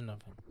version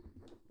of him,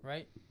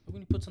 right? But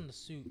when he puts on the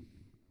suit,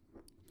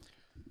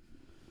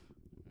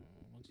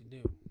 what's he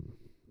do?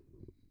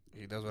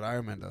 He does what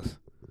Iron Man does.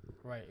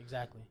 Right,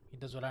 exactly. He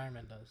does what Iron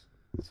Man does.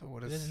 So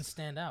what It is? doesn't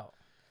stand out.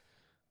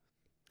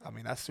 I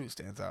mean, that suit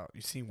stands out.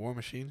 You seen War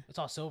Machine? It's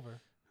all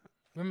silver.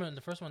 Remember in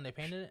the first one they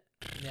painted it?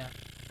 Yeah.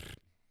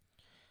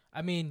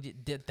 I mean,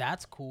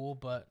 that's cool,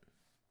 but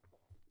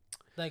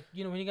like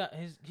when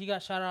he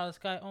got shot out of the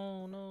sky.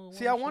 Oh no!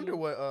 See, I wonder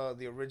what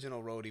the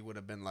original Rhodey would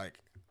have been like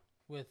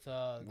with the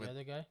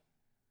other guy.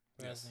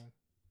 What's Yes. his name?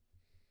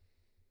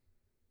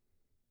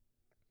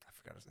 I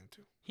forgot his name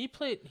too. He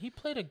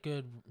played a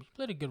good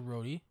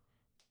roadie,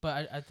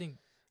 but I think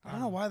I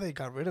don't know why they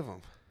got rid of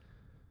him.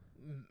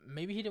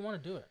 maybe he didn't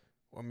want to do it.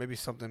 Or maybe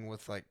something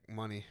with like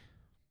money.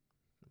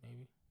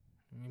 Maybe.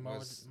 I mean,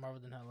 Marvel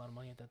didn't have a lot of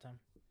money at that time.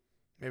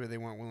 Maybe they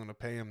weren't willing to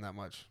pay him that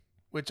much,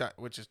 which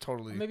is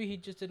totally. Or maybe he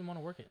just didn't want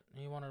to work it.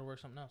 He wanted to work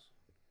something else,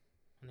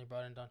 and they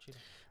brought in Don Cheadle.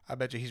 I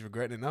bet you he's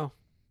regretting it now,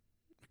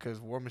 because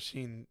War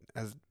Machine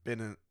has been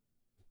in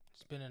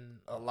It's been in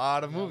a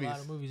lot of movies. A lot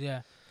of movies,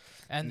 yeah,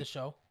 and the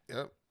show,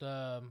 Yep.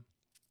 the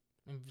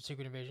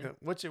Secret Invasion, Yeah,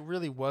 which it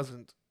really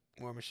wasn't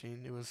War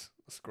Machine. It was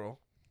a Skrull,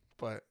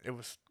 but it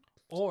was.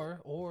 or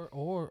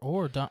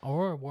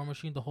War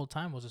Machine the whole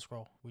time was a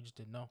Skrull. We just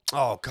didn't know.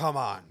 Oh come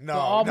on! No,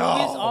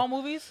 All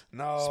movies.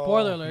 No.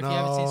 Spoiler alert! No. If you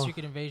haven't seen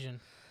Secret Invasion,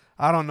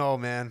 I don't know,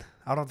 man.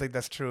 I don't think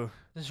that's true.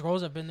 the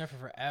Skrulls have been there for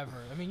forever.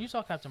 I mean, you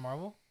saw Captain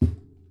Marvel,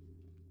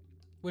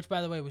 which,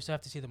 by the way, we still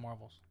have to see the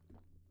Marvels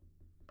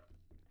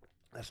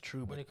That's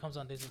true, when but it comes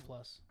on Disney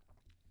Plus.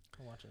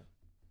 I'll watch it.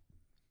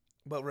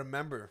 but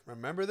remember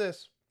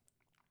this.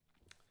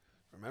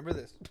 Remember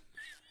this.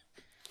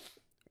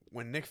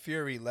 When Nick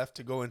Fury left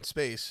to go in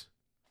space,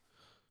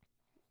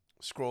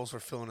 Skrulls were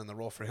filling in the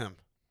role for him.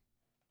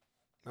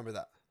 Remember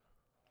that?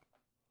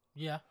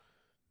 Yeah.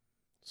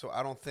 So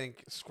I don't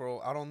think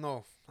Skrull. I don't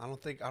know. I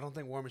don't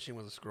think War Machine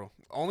was a Skrull.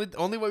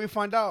 Only way we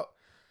find out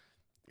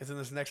is in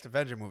this next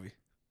Avenger movie.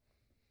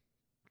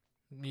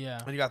 Yeah.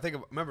 And you gotta think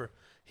about. Remember,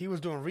 he was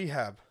doing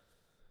rehab.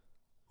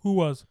 Who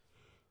was?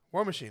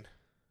 War Machine,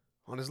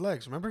 on his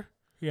legs. Remember?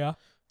 Yeah.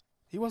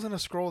 He wasn't a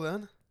Skrull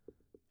then.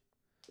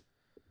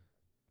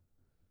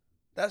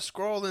 That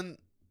Skrull in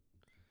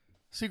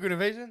Secret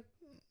Invasion,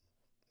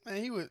 man,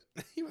 he was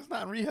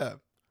not in rehab.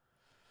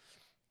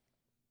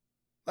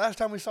 Last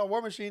time we saw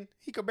War Machine,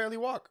 he could barely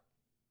walk.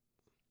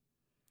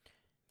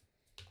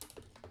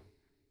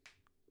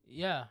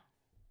 Yeah.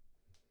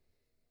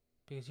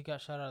 Because he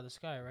got shot out of the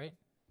sky, right?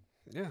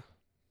 Yeah.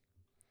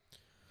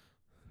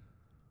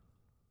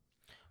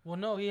 Well,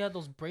 no, he had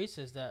those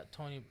braces that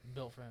Tony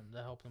built for him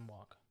that helped him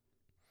walk.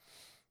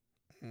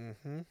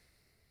 Mm-hmm.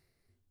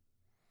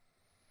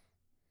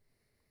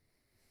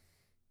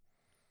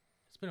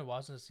 It's been a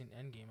while since I've seen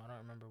Endgame. I don't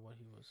remember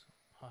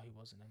how he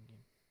was in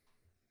Endgame.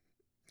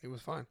 He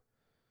was fine.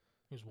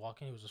 He was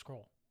walking. He was a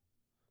Skrull.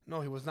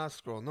 No, he was not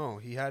Skrull. No,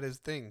 he had his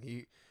thing.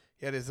 He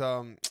had his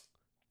like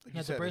He you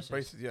had the said, his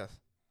braces. Yes.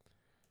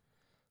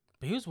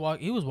 But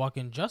he was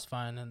walking just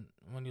fine, and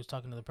when he was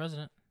talking to the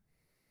president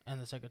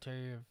and the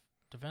Secretary of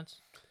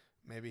Defense.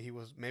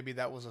 Maybe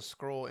that was a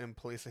Skrull in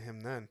place of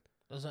him then.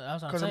 That's what I'm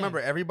Because saying. remember,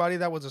 everybody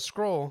that was a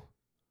Skrull. Was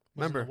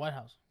in Remember, the White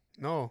House.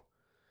 no.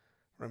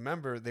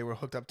 Remember, they were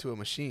hooked up to a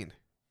machine.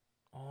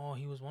 Oh,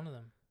 he was one of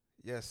them.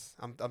 Yes,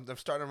 I'm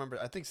starting to remember.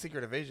 I think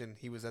Secret Invasion.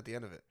 He was at the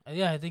end of it.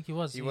 Yeah, I think he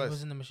was. He He was.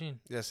 was in the machine.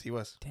 Yes, he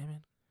was. Damn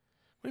it.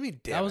 What do you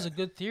mean? Damn That was it? a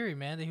good theory,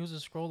 man. That he was a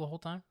Skrull the whole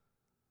time.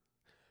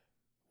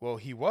 Well,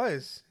 he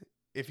was,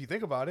 if you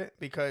think about it,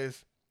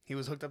 because he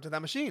was hooked up to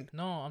that machine.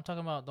 No, I'm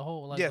talking about the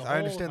whole. Yes, the I whole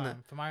understand time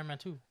that. from Iron Man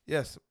 2.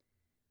 Yes,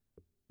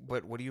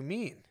 but what do you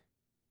mean?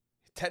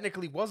 He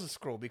technically was a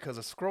Skrull because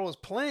a Skrull is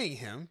playing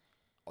him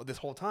this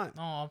whole time.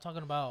 No, I'm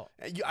talking about.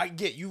 I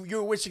get you.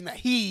 You're wishing that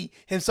he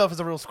himself is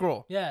a real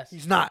Skrull. Yes.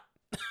 He's not.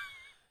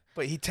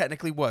 But he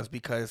technically was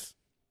because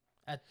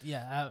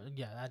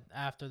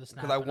After the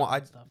snap.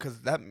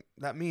 because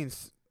that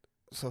means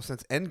so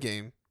since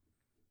Endgame,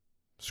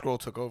 Skrull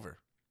took over.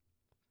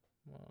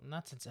 Well,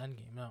 not since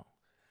Endgame, no.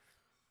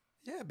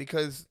 Yeah,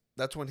 because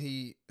that's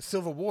when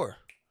Civil War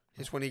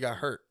is when he got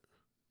hurt.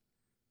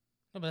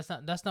 No, but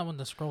that's not when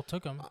the Skrull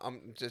took him.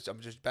 I'm just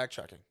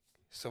backtracking.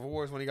 Civil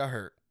War is when he got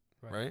hurt,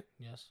 right?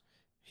 Yes.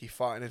 He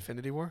fought in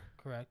Infinity War.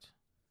 Correct.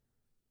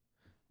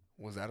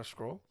 Was that a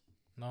Skrull?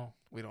 No,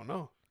 We don't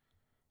know.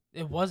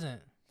 it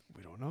wasn't.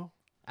 We don't know.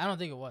 I don't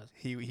think it was.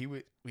 We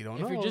don't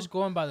know. If you're just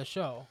going by the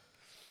show,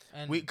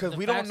 and because the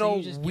we don't facts that know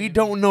you just we gave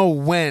don't me- know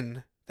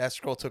when that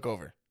Skrull took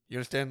over. You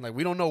understand? Like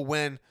we don't know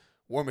when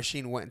War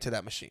Machine went into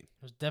that machine.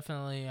 It was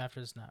definitely after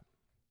the snap.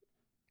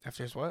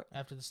 After his what?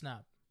 After the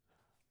snap.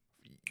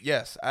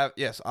 Yes,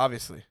 yes,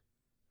 obviously.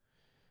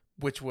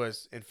 Which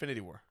was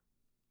Infinity War.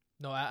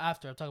 No,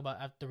 after. I'm talking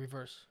about after the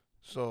reverse.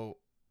 So,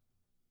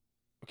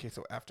 okay,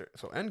 so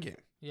Endgame.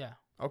 Yeah,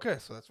 Okay,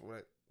 so that's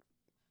where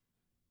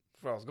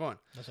I was going.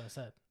 that's what I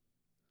said.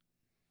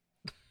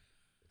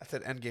 I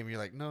said Endgame. You're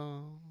like,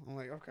 no. I'm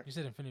like, okay. You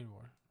said Infinity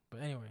War,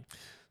 but anyway.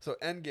 So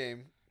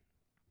Endgame,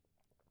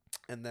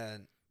 And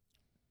then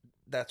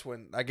that's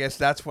when I guess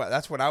that's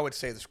when I would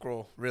say the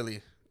scroll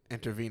really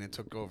intervened and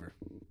took over.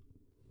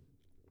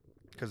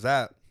 Because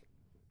that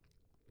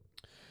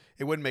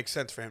it wouldn't make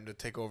sense for him to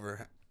take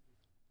over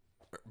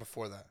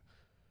before that.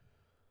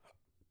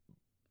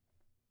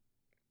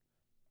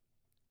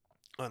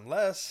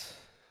 Unless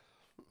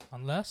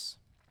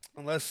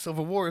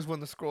Civil War is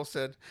when the scroll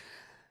said,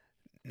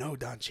 "No,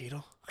 Don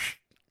Cheadle,"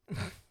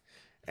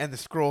 and the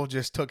scroll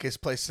just took his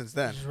place since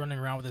then. Just running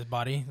around with his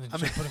body. I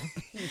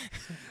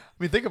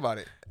mean, think about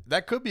it.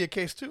 That could be a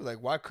case too.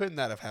 Like, why couldn't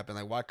that have happened?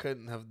 Like, why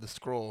couldn't have the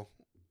scroll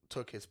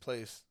took his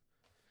place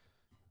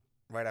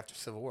right after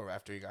Civil War,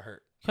 after he got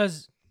hurt?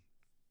 Because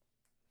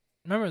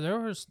remember,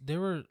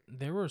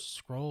 there were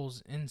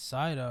scrolls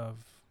inside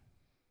of.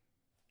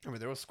 I mean,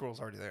 there were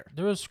scrolls already there.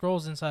 There were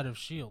scrolls inside of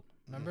Shield.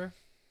 Remember,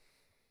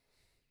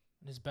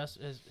 his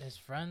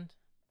friend.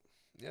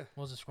 Yeah.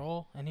 Was a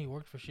scroll, and he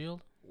worked for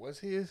Shield. Was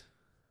he?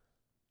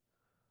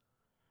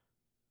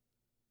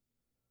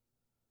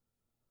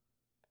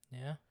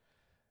 Yeah.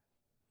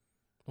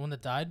 The one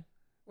that died?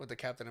 With the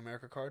Captain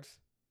America cards?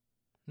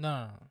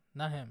 No,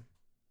 not him.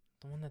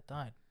 The one that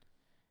died.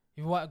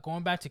 You what?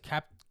 Going back to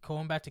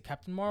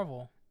Captain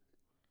Marvel.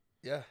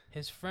 Yeah.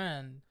 His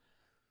friend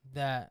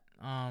that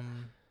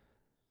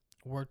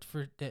worked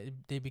for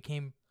they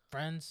became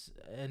friends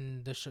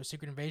in the show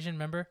Secret Invasion.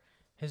 Remember,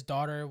 his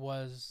daughter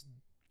was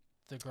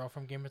the girl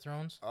from Game of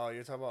Thrones. Oh,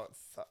 you're talking about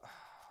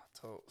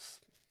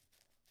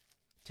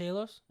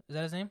Talos? Is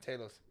that his name?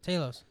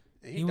 Talos.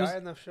 Did he die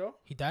in the show?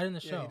 He died in the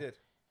show. Yeah, he did.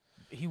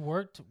 He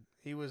worked.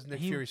 He was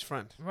Nick Fury's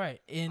friend. Right,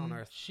 in on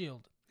Earth.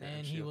 Shield. Yeah,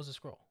 and he was a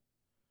Skrull.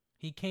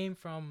 He came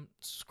from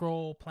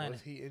Skrull planet.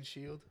 Was he in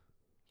Shield?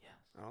 Yes.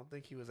 I don't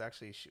think he was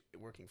actually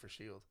working for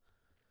Shield.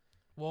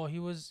 Well, he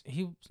was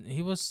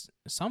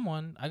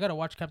someone. I gotta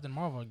watch Captain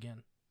Marvel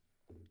again,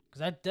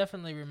 because I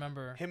definitely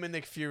remember him and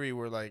Nick Fury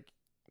were like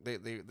they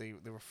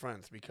were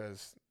friends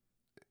because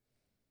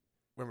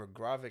remember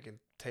Gravik and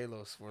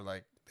Talos were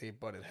like they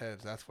butted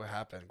heads. That's what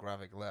happened.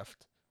 Gravik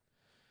left.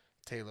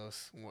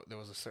 Talos, there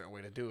was a certain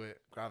way to do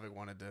it. Gravik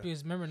wanted to.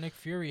 Because remember, Nick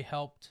Fury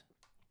helped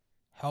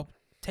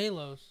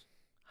Talos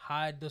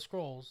hide the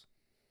scrolls,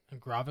 and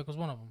Gravik was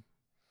one of them.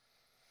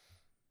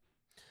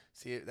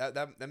 See,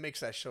 that makes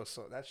that show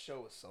so. That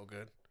show was so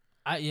good.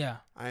 I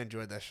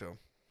enjoyed that show.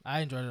 I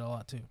enjoyed it a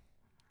lot too.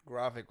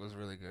 Gravik was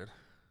really good.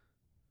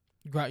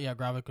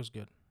 Gravik was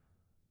good.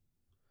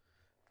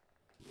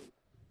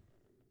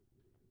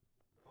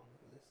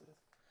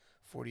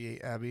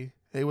 48 Abby.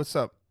 Hey, what's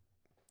up?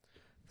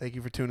 Thank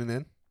you for tuning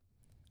in.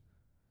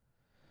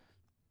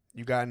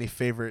 You got any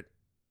favorite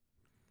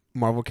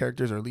Marvel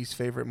characters or least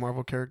favorite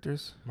Marvel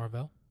characters?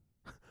 Marvel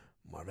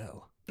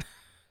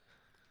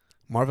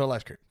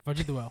ice cream.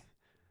 Fudgy Duel.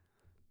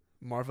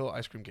 Marvel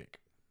ice cream cake.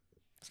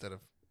 Instead of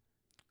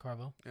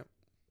Carvel. Yep.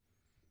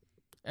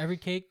 Every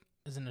cake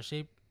is in the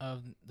shape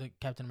of the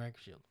Captain America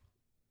shield.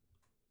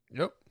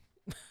 Yep.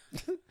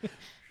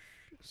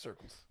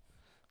 Circles.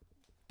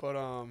 But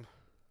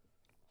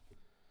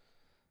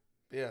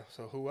yeah,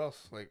 so who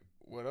else? Like,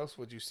 what else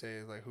would you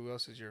say? Like, who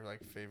else is your,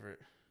 like, favorite?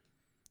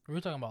 We were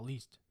talking about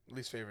least.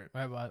 Least favorite.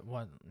 Right, but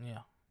what?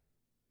 Yeah.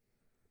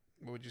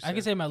 What would you say? I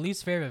can say my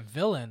least favorite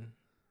villain.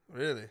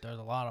 Really? There's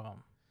a lot of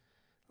them.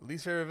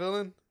 Least favorite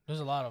villain? There's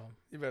a lot of them.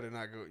 You better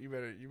not go. You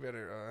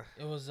better.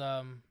 It was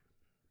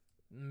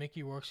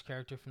Mickey Rourke's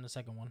character from the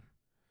second one.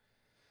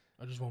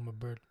 I just want my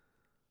bird.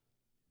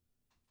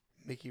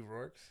 Mickey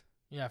Rourke's?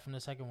 Yeah, from the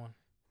second one.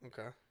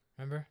 Okay.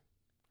 Remember?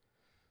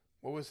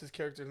 What was his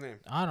character's name?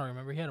 I don't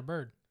remember. He had a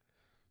bird.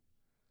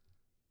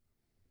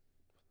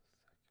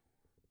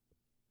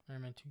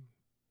 Iron Man 2.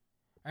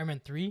 Iron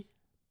Man 3.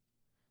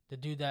 The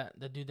dude that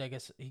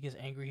gets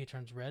angry, he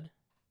turns red.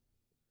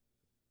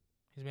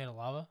 He's made of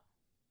lava.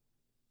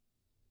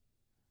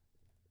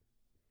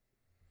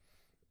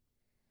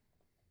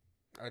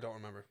 I don't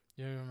remember.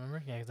 You don't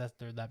remember? Yeah, because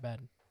they're that bad.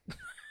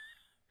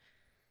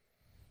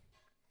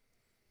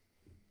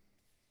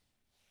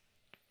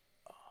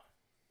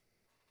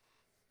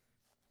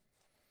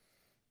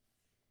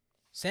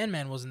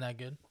 Sandman wasn't that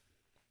good.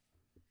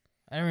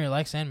 I didn't really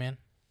like Sandman.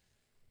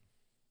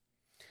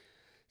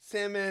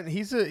 Sandman,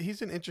 he's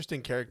an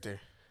interesting character.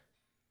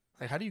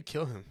 Like, how do you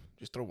kill him?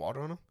 Just throw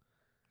water on him?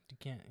 You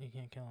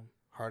can't kill him.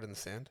 Hard in the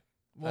sand?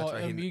 Well,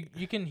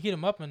 you can heat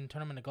him up and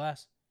turn him into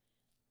glass.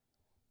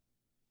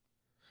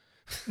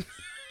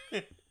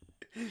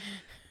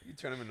 You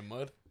turn him into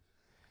mud?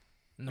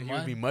 In the He mud?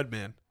 would be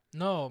Mudman.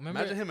 No,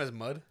 remember? Imagine him as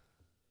mud.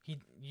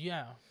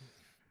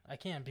 I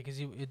can't because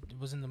it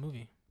was in the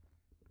movie.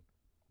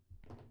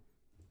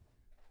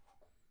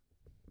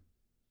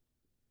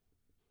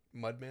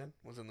 Mudman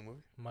was in the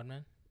movie?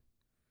 Mudman?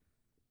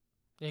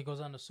 Yeah, he goes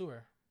down the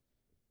sewer.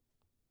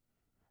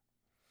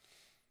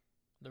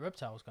 The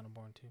reptile was kind of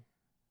boring too.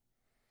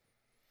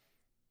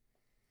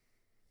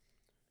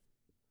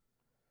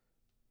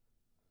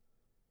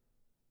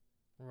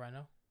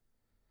 Rhino?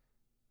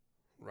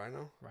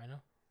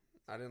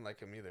 I didn't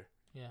like him either.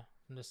 Yeah,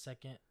 from the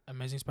second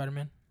Amazing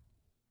Spider-Man.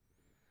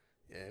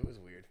 Yeah, it was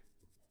weird.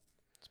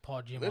 It's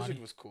Paul Giamatti. Lizard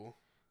was cool.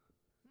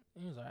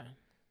 He was alright.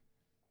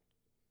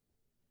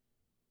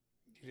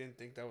 You didn't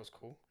think that was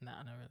cool?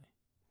 Nah, not really.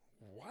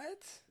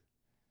 What?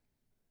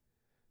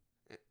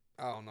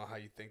 I don't know how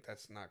you think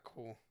that's not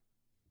cool.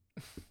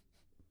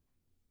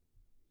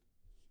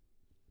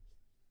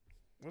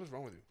 What is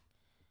wrong with you?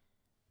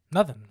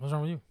 Nothing. What's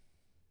wrong with you?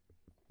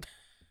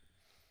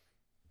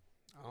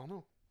 I don't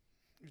know.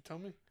 You tell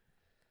me.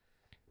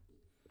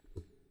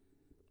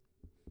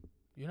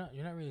 You're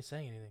not really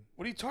saying anything.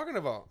 What are you talking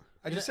about?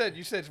 You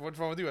said what's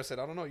wrong with you? I said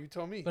I don't know. You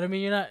tell me. But I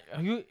mean, you're not.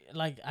 You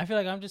like. I feel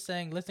like I'm just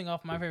saying, listing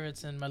off my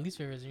favorites and my least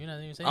favorites. And you're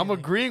not even saying. I'm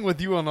anything. agreeing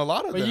with you on a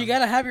lot of them. But you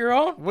gotta have your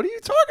own. What are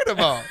you talking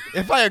about?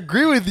 If I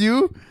agree with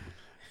you,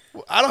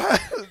 I don't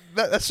have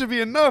that should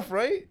be enough,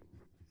 right?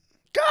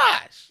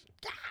 Gosh.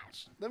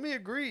 Let me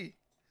agree.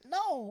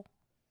 No.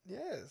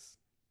 Yes.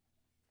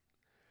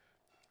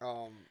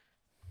 I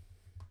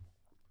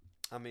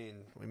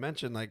mean, we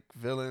mentioned like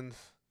villains.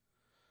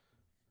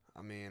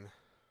 I mean,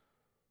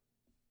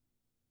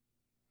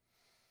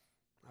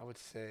 I would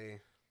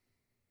say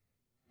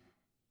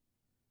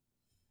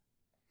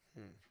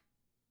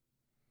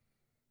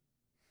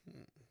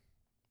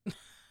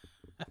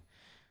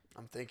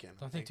I'm thinking.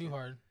 Don't think too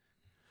hard.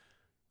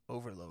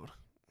 Overload.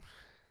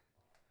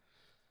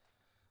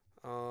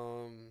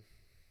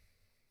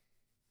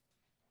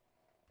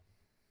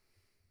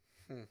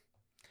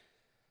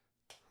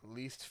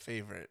 Least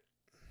favorite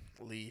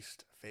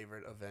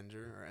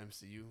Avenger or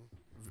MCU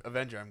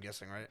Avenger. I'm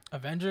guessing, right?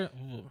 Avenger.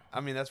 Ooh. I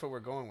mean, that's what we're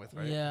going with,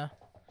 right? Yeah.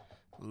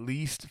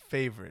 Least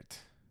favorite.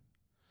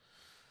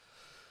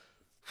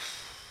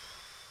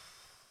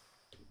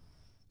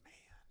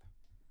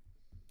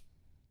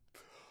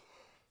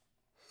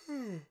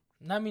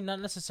 I mean, not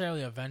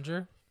necessarily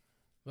Avenger,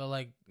 but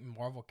like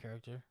Marvel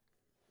character.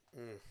 I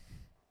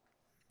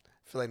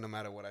feel like no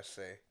matter what I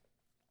say,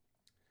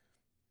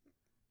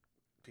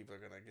 people are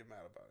gonna get mad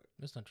about it.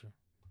 That's not true.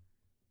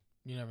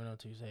 You never know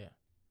until you say it.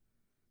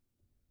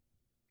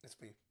 It's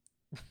me.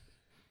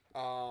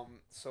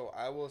 So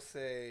I will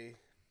say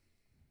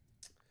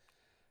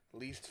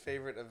least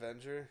favorite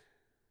Avenger.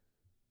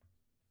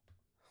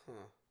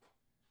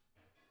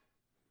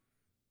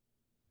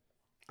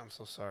 I'm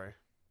so sorry.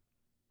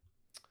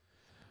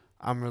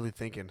 I'm really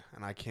thinking,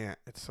 and I can't.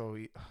 It's so.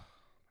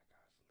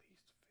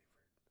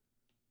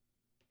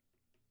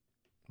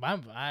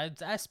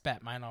 I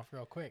spat mine off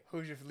real quick.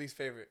 Who's your least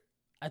favorite?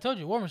 I told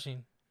you, War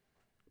Machine.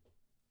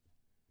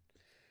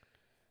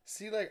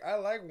 See, like, I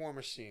like War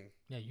Machine.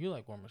 Yeah, you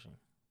like War Machine.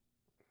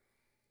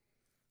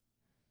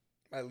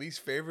 My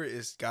least favorite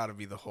is gotta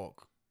be the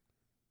Hulk.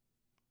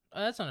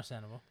 That's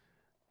understandable.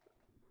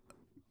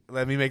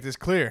 Let me make this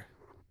clear.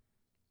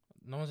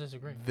 No one's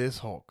disagreeing. This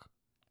Hulk.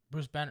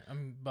 Bruce Banner.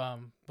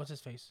 What's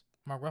his face?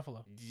 Mark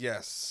Ruffalo.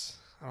 Yes.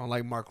 I don't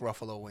like Mark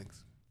Ruffalo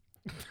wings.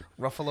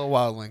 Ruffalo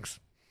Wild Wings.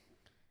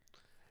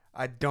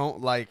 I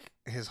don't like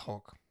his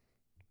Hulk.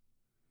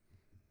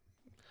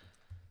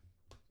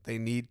 They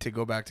need to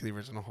go back to the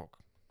original Hulk.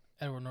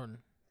 Edward Norton.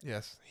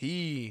 Yes.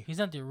 He's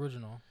not the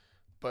original.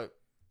 But.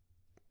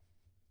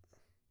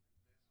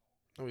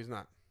 No, he's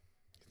not.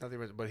 He's not the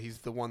original. But he's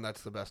the one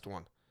that's the best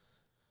one.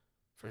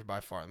 By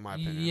far, in my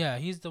opinion. Yeah,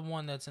 he's the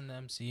one that's in the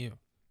MCU.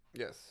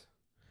 Yes.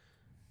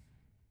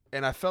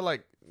 And I felt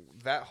like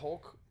that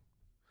Hulk,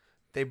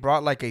 they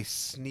brought like a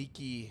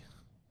sneaky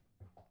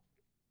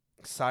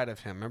side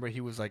of him. Remember,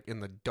 he was like in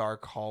the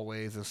dark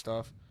hallways and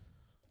stuff.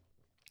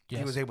 Yes.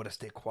 He was able to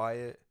stay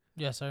quiet.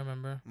 Yes, I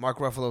remember. Mark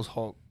Ruffalo's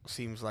Hulk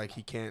seems like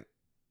he can't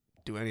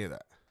do any of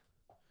that.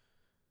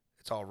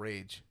 It's all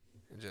rage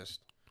and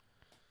just.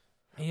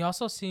 He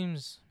also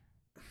seems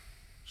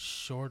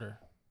shorter.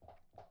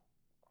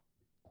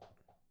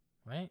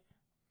 Right?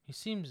 He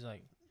seems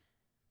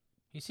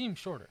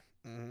shorter.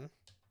 Mm-hmm.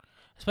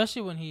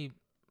 Especially when he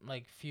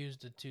like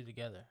fused the two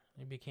together.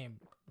 He became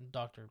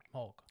Dr.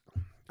 Hulk.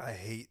 I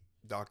hate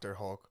Dr.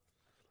 Hulk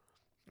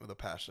with a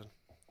passion.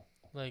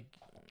 Like,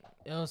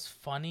 it was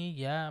funny,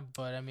 yeah,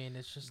 but I mean,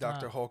 it's just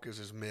Dr. Hulk is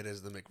as mid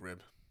as the McRib.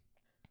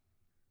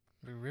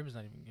 McRib's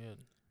not even good.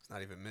 It's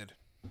not even mid.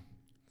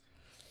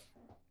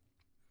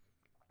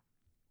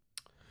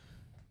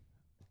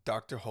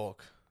 Dr.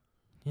 Hulk.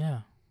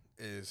 Yeah.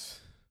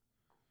 Is.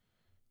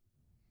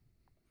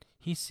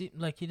 He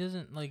like he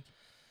doesn't like.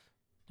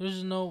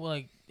 There's no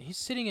like he's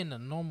sitting in a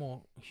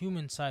normal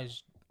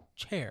human-sized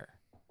chair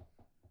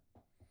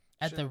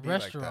at the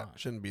restaurant. Like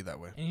shouldn't be that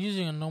way. And he's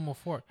using a normal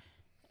fork.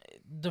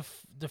 The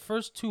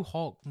first two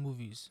Hulk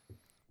movies,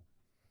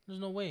 there's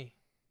no way.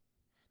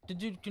 The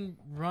dude can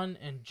run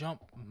and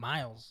jump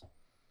miles.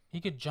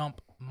 He could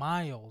jump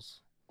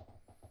miles.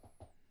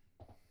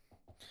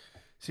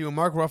 See, when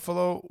Mark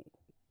Ruffalo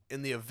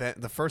in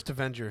the first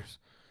Avengers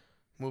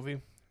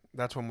movie,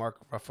 that's when Mark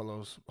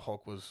Ruffalo's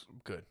Hulk was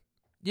good.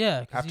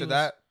 Yeah. After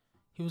that,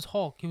 he was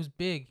Hulk. He was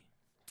big.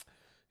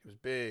 He was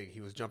big.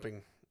 He was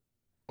jumping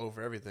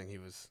over everything. He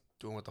was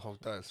doing what the Hulk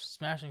does.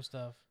 Smashing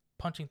stuff.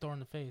 Punching Thor in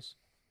the face.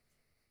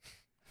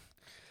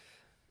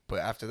 But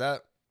after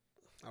that,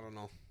 I don't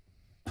know.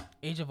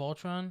 Age of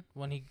Ultron,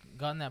 when he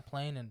got in that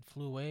plane and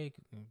flew away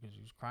because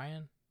he was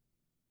crying.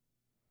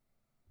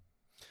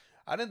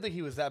 I didn't think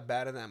he was that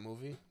bad in that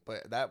movie,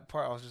 but that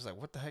part I was just like,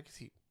 what the heck is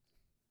he?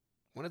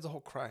 When does the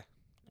Hulk cry?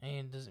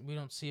 And we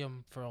don't see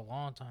him for a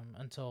long time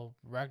until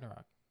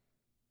Ragnarok.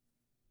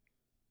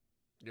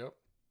 Yep.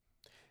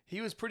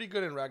 He was pretty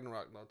good in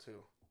Ragnarok though too.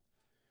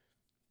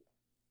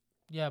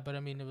 Yeah, but I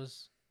mean,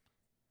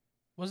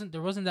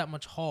 there wasn't that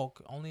much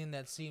Hulk. Only in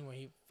that scene where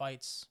he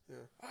fights. Yeah.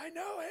 I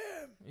know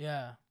him.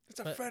 Yeah, It's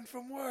a friend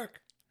from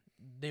work.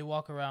 they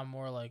walk around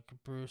more like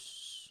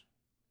Bruce.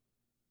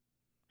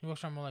 He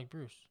walks around more like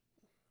Bruce.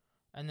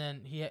 And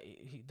then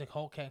the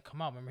Hulk can't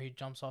come out. Remember, he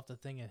jumps off the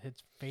thing and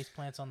hits face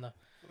plants on the.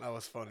 That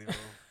was funny, bro.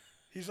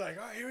 He's like,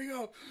 all right, here we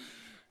go.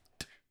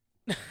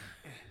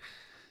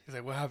 He's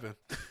like, what happened?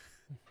 It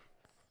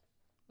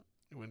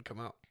wouldn't come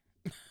out.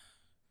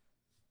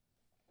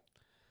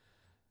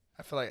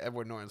 I feel like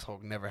Edward Norton's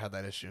Hulk never had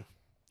that issue.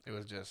 It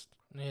was just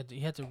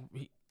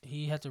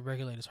he had to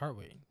regulate his heart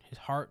rate. His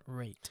heart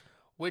rate.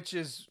 Which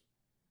is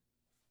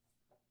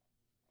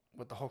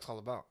what the Hulk's all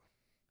about.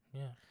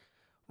 Yeah.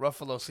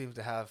 Ruffalo seems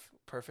to have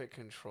perfect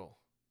control.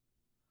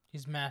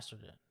 He's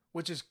mastered it.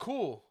 Which is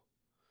cool.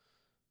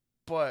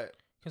 But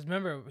because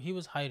remember, he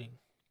was hiding,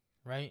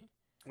 right?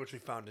 Which we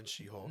found in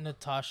She-Hulk.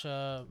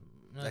 Natasha.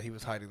 That he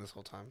was hiding this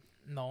whole time.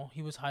 No,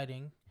 he was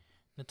hiding.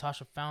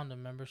 Natasha found him.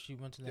 Remember, she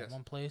went to that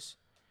one place,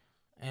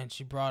 and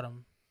she brought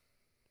him.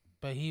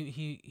 But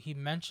he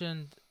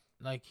mentioned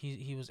like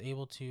he was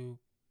able to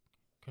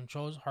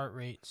control his heart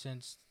rate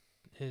since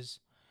his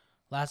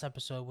last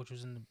episode, which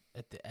was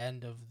at the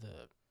end of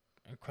the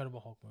Incredible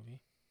Hulk movie,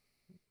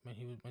 when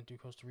he went through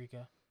Costa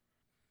Rica.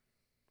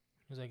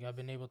 He's like, I've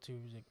been able to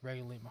like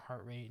regulate my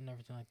heart rate and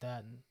everything like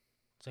that, and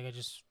it's like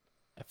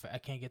I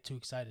can't get too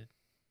excited.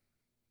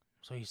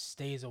 So he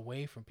stays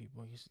away from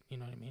people. You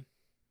know what I mean?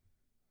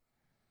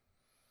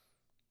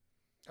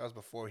 That was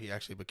before he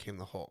actually became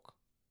the Hulk,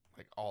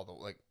 all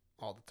the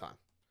time.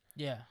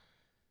 Yeah.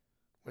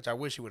 Which I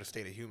wish he would have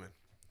stayed a human.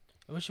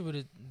 I wish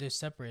they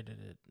separated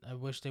it. I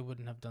wish they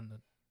wouldn't have done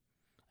that.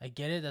 I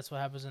get it. That's what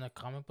happens in the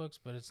comic books,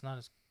 but it's not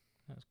as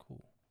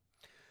cool.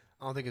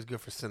 I don't think it's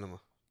good for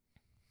cinema.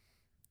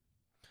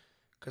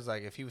 Because,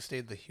 if he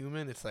stayed the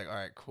human, it's like, all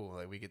right, cool.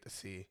 Like, we get to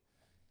see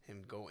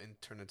him go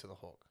and turn into the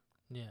Hulk.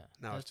 Yeah.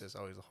 Now it's just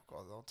always the Hulk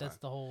all the time. That's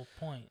the whole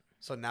point.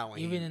 So now when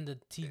even in the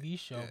TV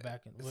show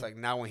back in... It's like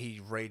now when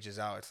he rages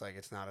out, it's like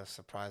it's not a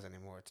surprise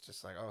anymore. It's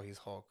just like, oh, he's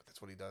Hulk.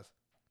 That's what he does.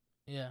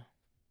 Yeah.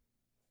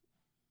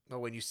 But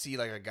when you see,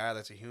 a guy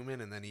that's a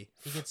human and then he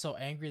gets so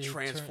angry that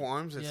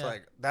transforms, it's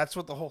like, that's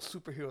what the whole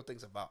superhero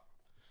thing's about.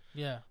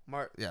 Yeah.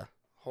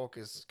 Hulk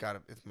it's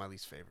my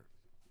least favorite.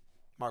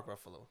 Mark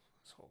Ruffalo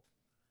is Hulk.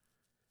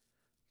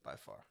 By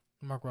far.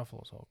 Mark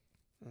Ruffalo's Hulk.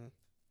 Mm-hmm.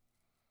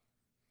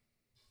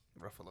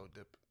 Ruffalo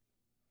dip.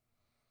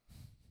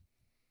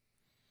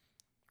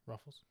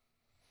 Ruffles.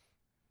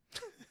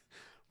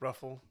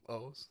 Ruffle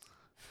O's.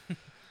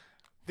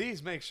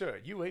 These make sure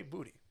you ate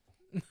booty.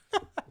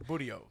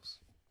 Booty O's.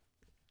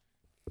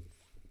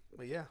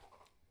 But yeah.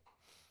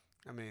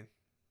 I mean,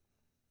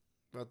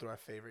 go through our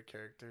favorite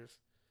characters.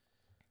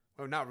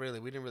 Well, not really.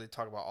 We didn't really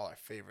talk about all our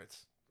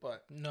favorites.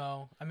 But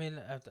no. I mean,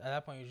 at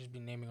that point, you'd just be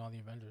naming all the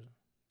Avengers.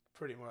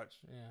 Pretty much.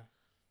 Yeah.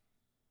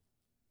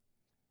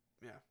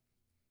 Yeah.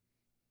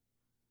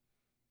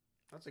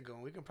 That's a good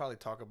one. We can probably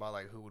talk about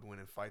who would win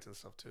in fights and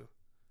stuff too.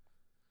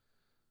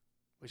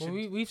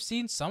 We've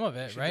seen some of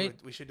it, right?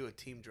 We should do a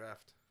team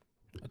draft.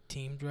 A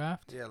team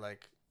draft? Yeah,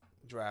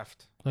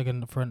 draft. For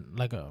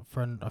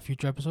a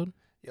future episode?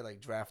 Yeah,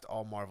 draft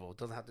all Marvel. It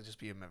doesn't have to just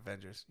be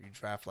Avengers. You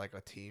draft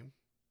a team.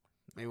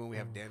 Maybe when we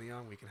have Danny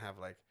on, we can have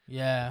a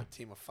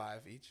team of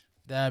 5 each.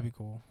 That'd be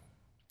cool.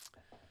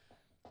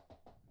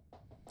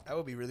 That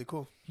would be really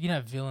cool. You can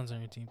have villains on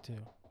your team too.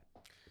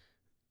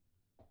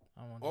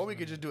 Or we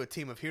could just do a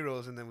team of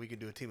heroes and then we could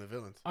do a team of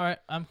villains. All right,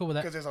 I'm cool with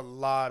that. Because there's a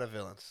lot of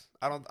villains.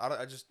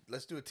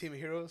 Let's do a team of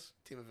heroes,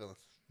 team of villains.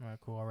 All right,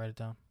 cool. I'll write it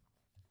down.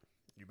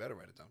 You better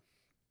write it down.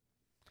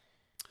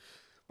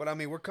 But I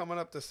mean, we're coming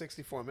up to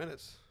 64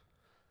 minutes.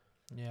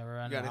 Yeah, we're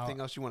on. You got anything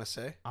else you want to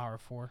say? Hour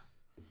 4.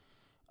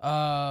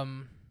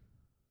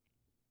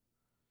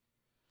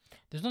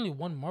 There's only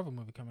one Marvel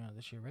movie coming out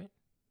this year, right?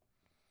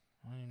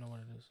 I don't even know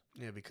what it is.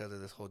 Yeah, because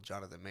of this whole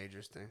Jonathan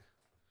Majors thing.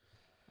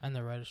 And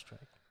the writer's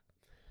strike.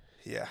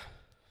 Yeah.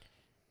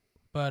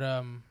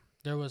 But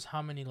there was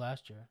how many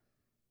last year?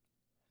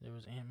 There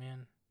was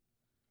Ant-Man.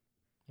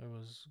 There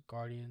was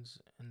Guardians,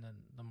 and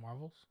then the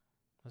Marvels.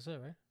 That's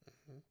it, right?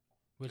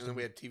 Mm-hmm. And then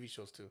we had TV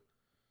shows too.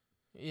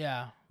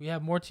 Yeah, we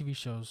have more TV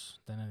shows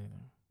than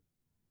anything.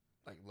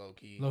 Like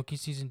Loki. Loki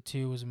season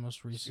 2 was the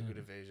most recent. Secret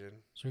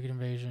Invasion.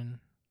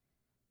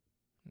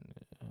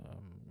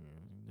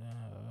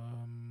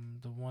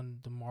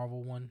 The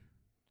Marvel one,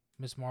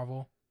 Miss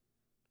Marvel.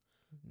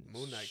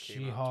 Moon Knight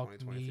came out in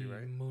 2023,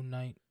 right? Moon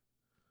Knight.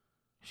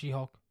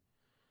 She-Hulk.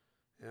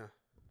 Yeah.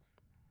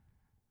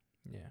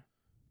 Yeah.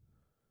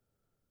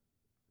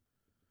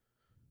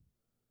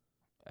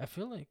 I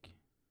feel like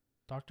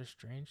Doctor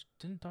Strange.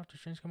 Didn't Doctor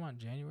Strange come out in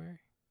January?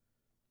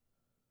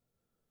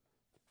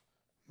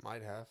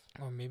 Might have.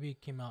 Or maybe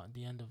it came out at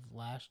the end of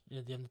the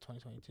end of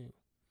 2022.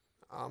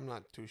 I'm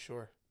not too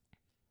sure.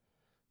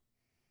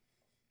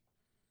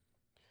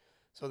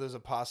 So there's a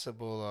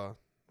possible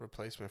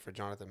replacement for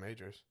Jonathan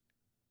Majors,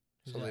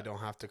 Who's so they that? don't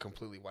have to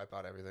completely wipe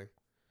out everything.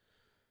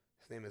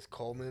 His name is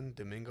Coleman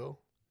Domingo.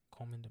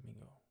 Coleman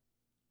Domingo.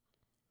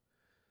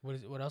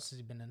 What else has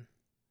he been in?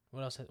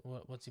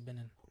 What's he been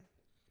in?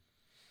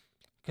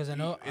 Because I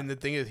know. And the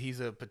thing is, he's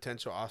a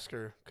potential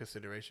Oscar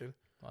consideration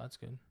Oh, that's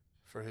good.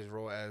 for his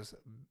role as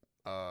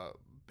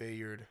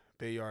Bayard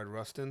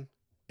Rustin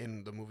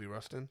in the movie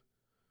Rustin,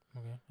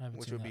 Okay, I haven't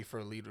which seen would that. be for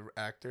a lead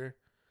actor,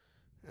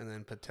 and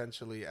then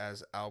potentially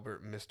as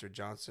Albert Mr.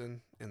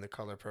 Johnson in The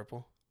Color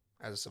Purple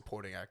as a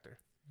supporting actor.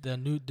 The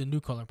new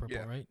Color Purple,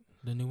 Yeah. right?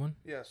 The new one.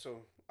 Yeah,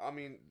 so I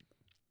mean,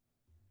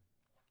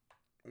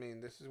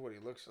 this is what he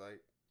looks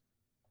like.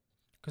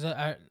 Because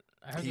I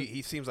heard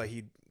He seems like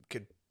he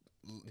could,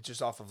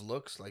 just off of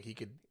looks, like he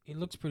could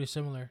looks pretty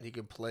similar.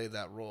 play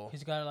that role.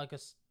 He's got like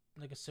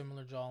a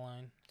similar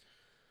jawline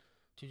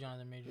to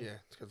Jonathan Majors. Yeah,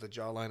 because the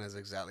jawline is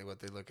exactly what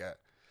they look at.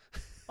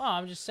 Well,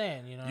 I'm just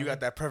saying, you know. You got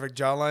that perfect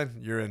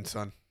jawline, you're in,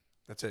 son.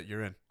 That's it,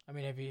 you're in. I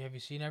mean, have you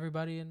seen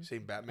everybody in?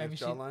 Seen Batman's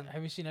jawline?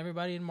 Have you seen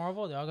everybody in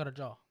Marvel? They all got a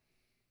jaw.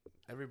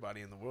 Everybody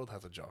in the world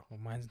has a jaw. Well,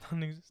 mine's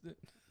non-existent.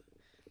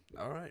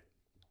 All right.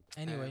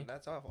 Anyway, And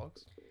that's all,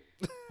 folks.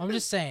 I'm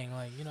just saying,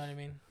 like, you know what I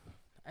mean.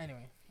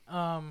 Anyway,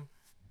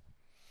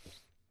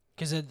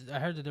 because I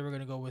heard that they were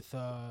gonna go with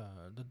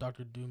the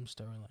Doctor Doom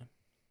storyline.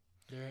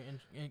 They're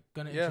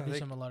gonna introduce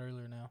him a lot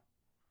earlier now.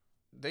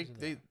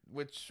 They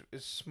which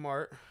is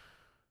smart.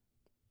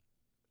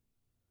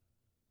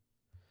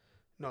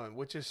 No,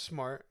 which is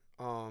smart.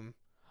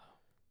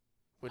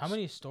 Which How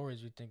many stories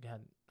do you think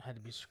had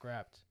to be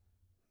scrapped?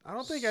 I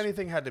don't think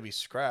anything had to be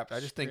scrapped. I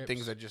just think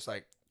things Scripts. are just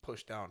like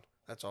pushed down.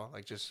 That's all.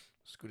 Like just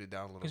scooted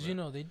down a little bit. Because you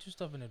know they do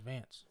stuff in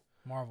advance.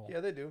 Marvel. Yeah,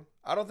 they do.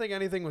 I don't think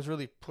anything was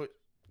really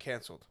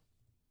canceled.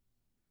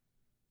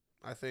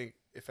 I think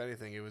if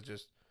anything, it was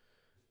just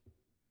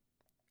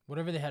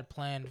Whatever they had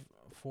planned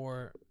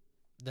for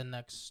the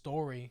next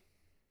story.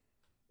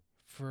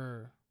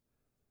 For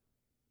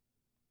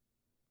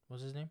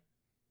what's his name?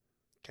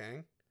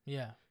 Kang,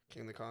 Yeah,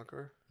 King the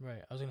Conqueror.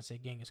 right. I was gonna say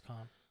Genghis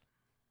Khan.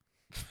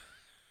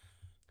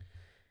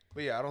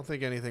 But yeah, I don't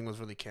think anything was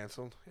really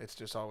canceled. It's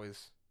just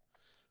always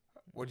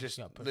we're just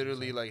got pushed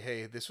literally aside. like,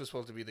 hey, this was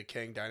supposed to be the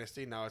Kang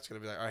dynasty. Now it's gonna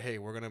be like, all right, hey,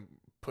 we're gonna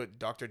put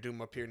Doctor Doom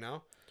up here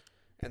now,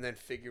 and then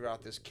figure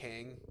out this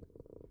Kang,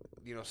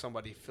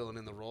 somebody filling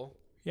in the role.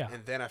 Yeah.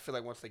 And then I feel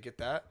like once they get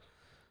that,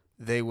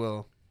 they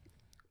will,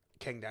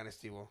 Kang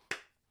dynasty will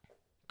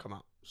come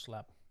out.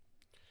 Slap.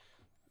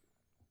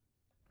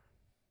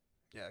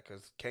 Yeah,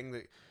 because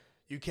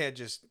you can't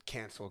just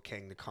cancel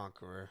Kang the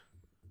Conqueror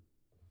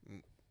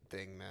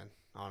thing, man.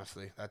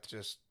 Honestly, that's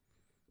just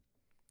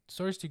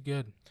Story's too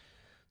good.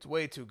 it's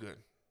way too good.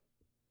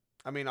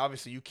 I mean,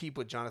 obviously, you keep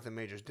what Jonathan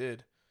Majors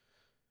did,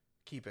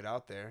 keep it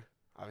out there.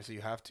 Obviously,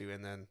 you have to,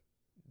 and then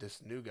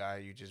this new guy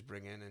you just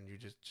bring in, and you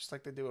just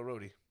like they do with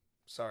Rhodey.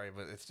 Sorry,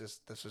 but it's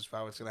just this is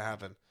how it's gonna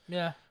happen.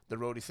 Yeah. The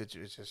Rhodey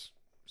situation is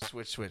just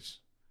switch.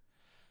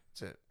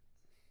 That's it.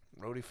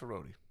 Rhodey for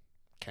Rhodey,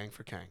 Kang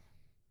for Kang,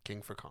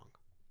 King for Kong,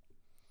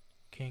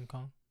 King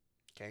Kong.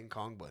 Kang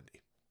Kong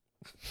Bundy.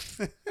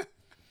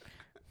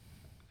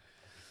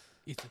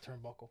 Eats the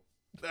turnbuckle.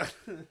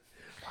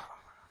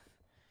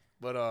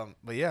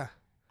 But yeah,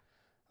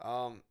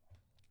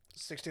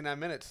 69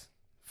 minutes.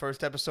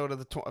 First episode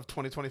of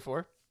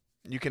 2024.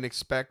 You can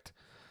expect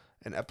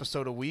an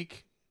episode a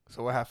week.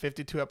 So we'll have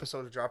 52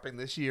 episodes dropping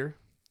this year.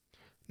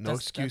 No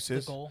excuses.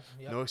 That's the goal.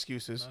 Yep. No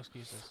excuses. No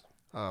excuses.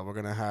 We're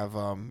gonna have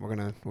we're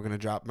gonna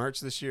drop merch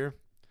this year.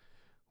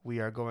 We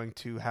are going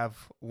to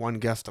have one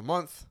guest a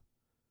month.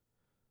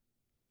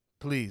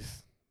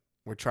 Please,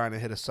 we're trying to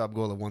hit a sub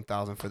goal of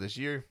 1,000 for this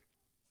year.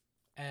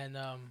 And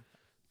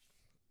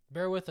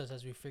bear with us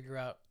as we figure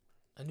out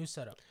a new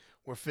setup.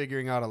 We're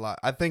figuring out a lot.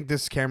 I like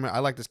this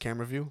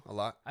camera view a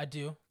lot. I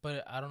do,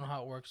 but I don't know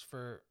how it works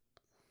for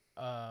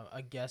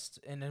a guest,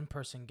 an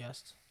in-person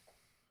guest.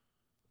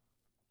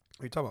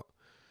 What are you talking about?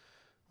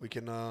 We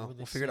can Where they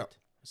we'll figure it out.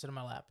 Sit in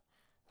my lap.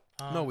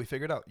 No, we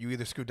figured it out. You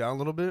either scoot down a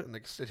little bit and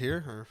like sit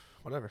here or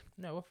whatever.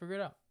 No, we'll figure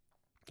it out.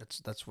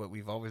 That's what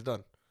we've always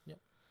done. Yep.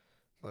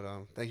 But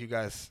thank you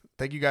guys.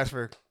 Thank you guys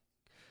for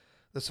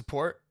the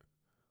support.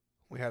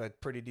 We had a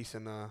pretty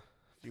decent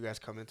you guys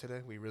come in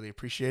today. We really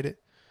appreciate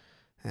it.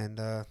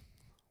 And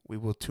we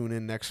will tune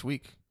in next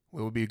week.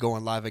 We will be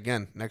going live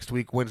again next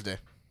week, Wednesday.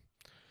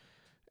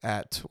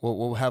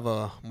 We'll have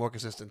a more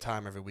consistent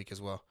time every week as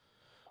well.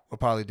 We'll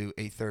probably do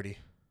 8:30.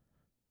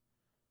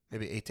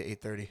 Maybe 8 to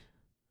 8:30.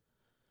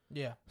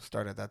 Yeah,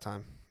 Start at that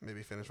time.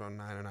 Maybe finish around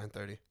 9 or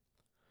 9:30.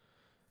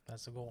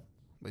 that's the goal.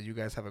 But you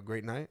guys have a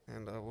great night,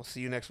 and we'll see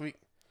you next week.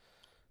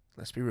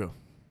 Let's be real.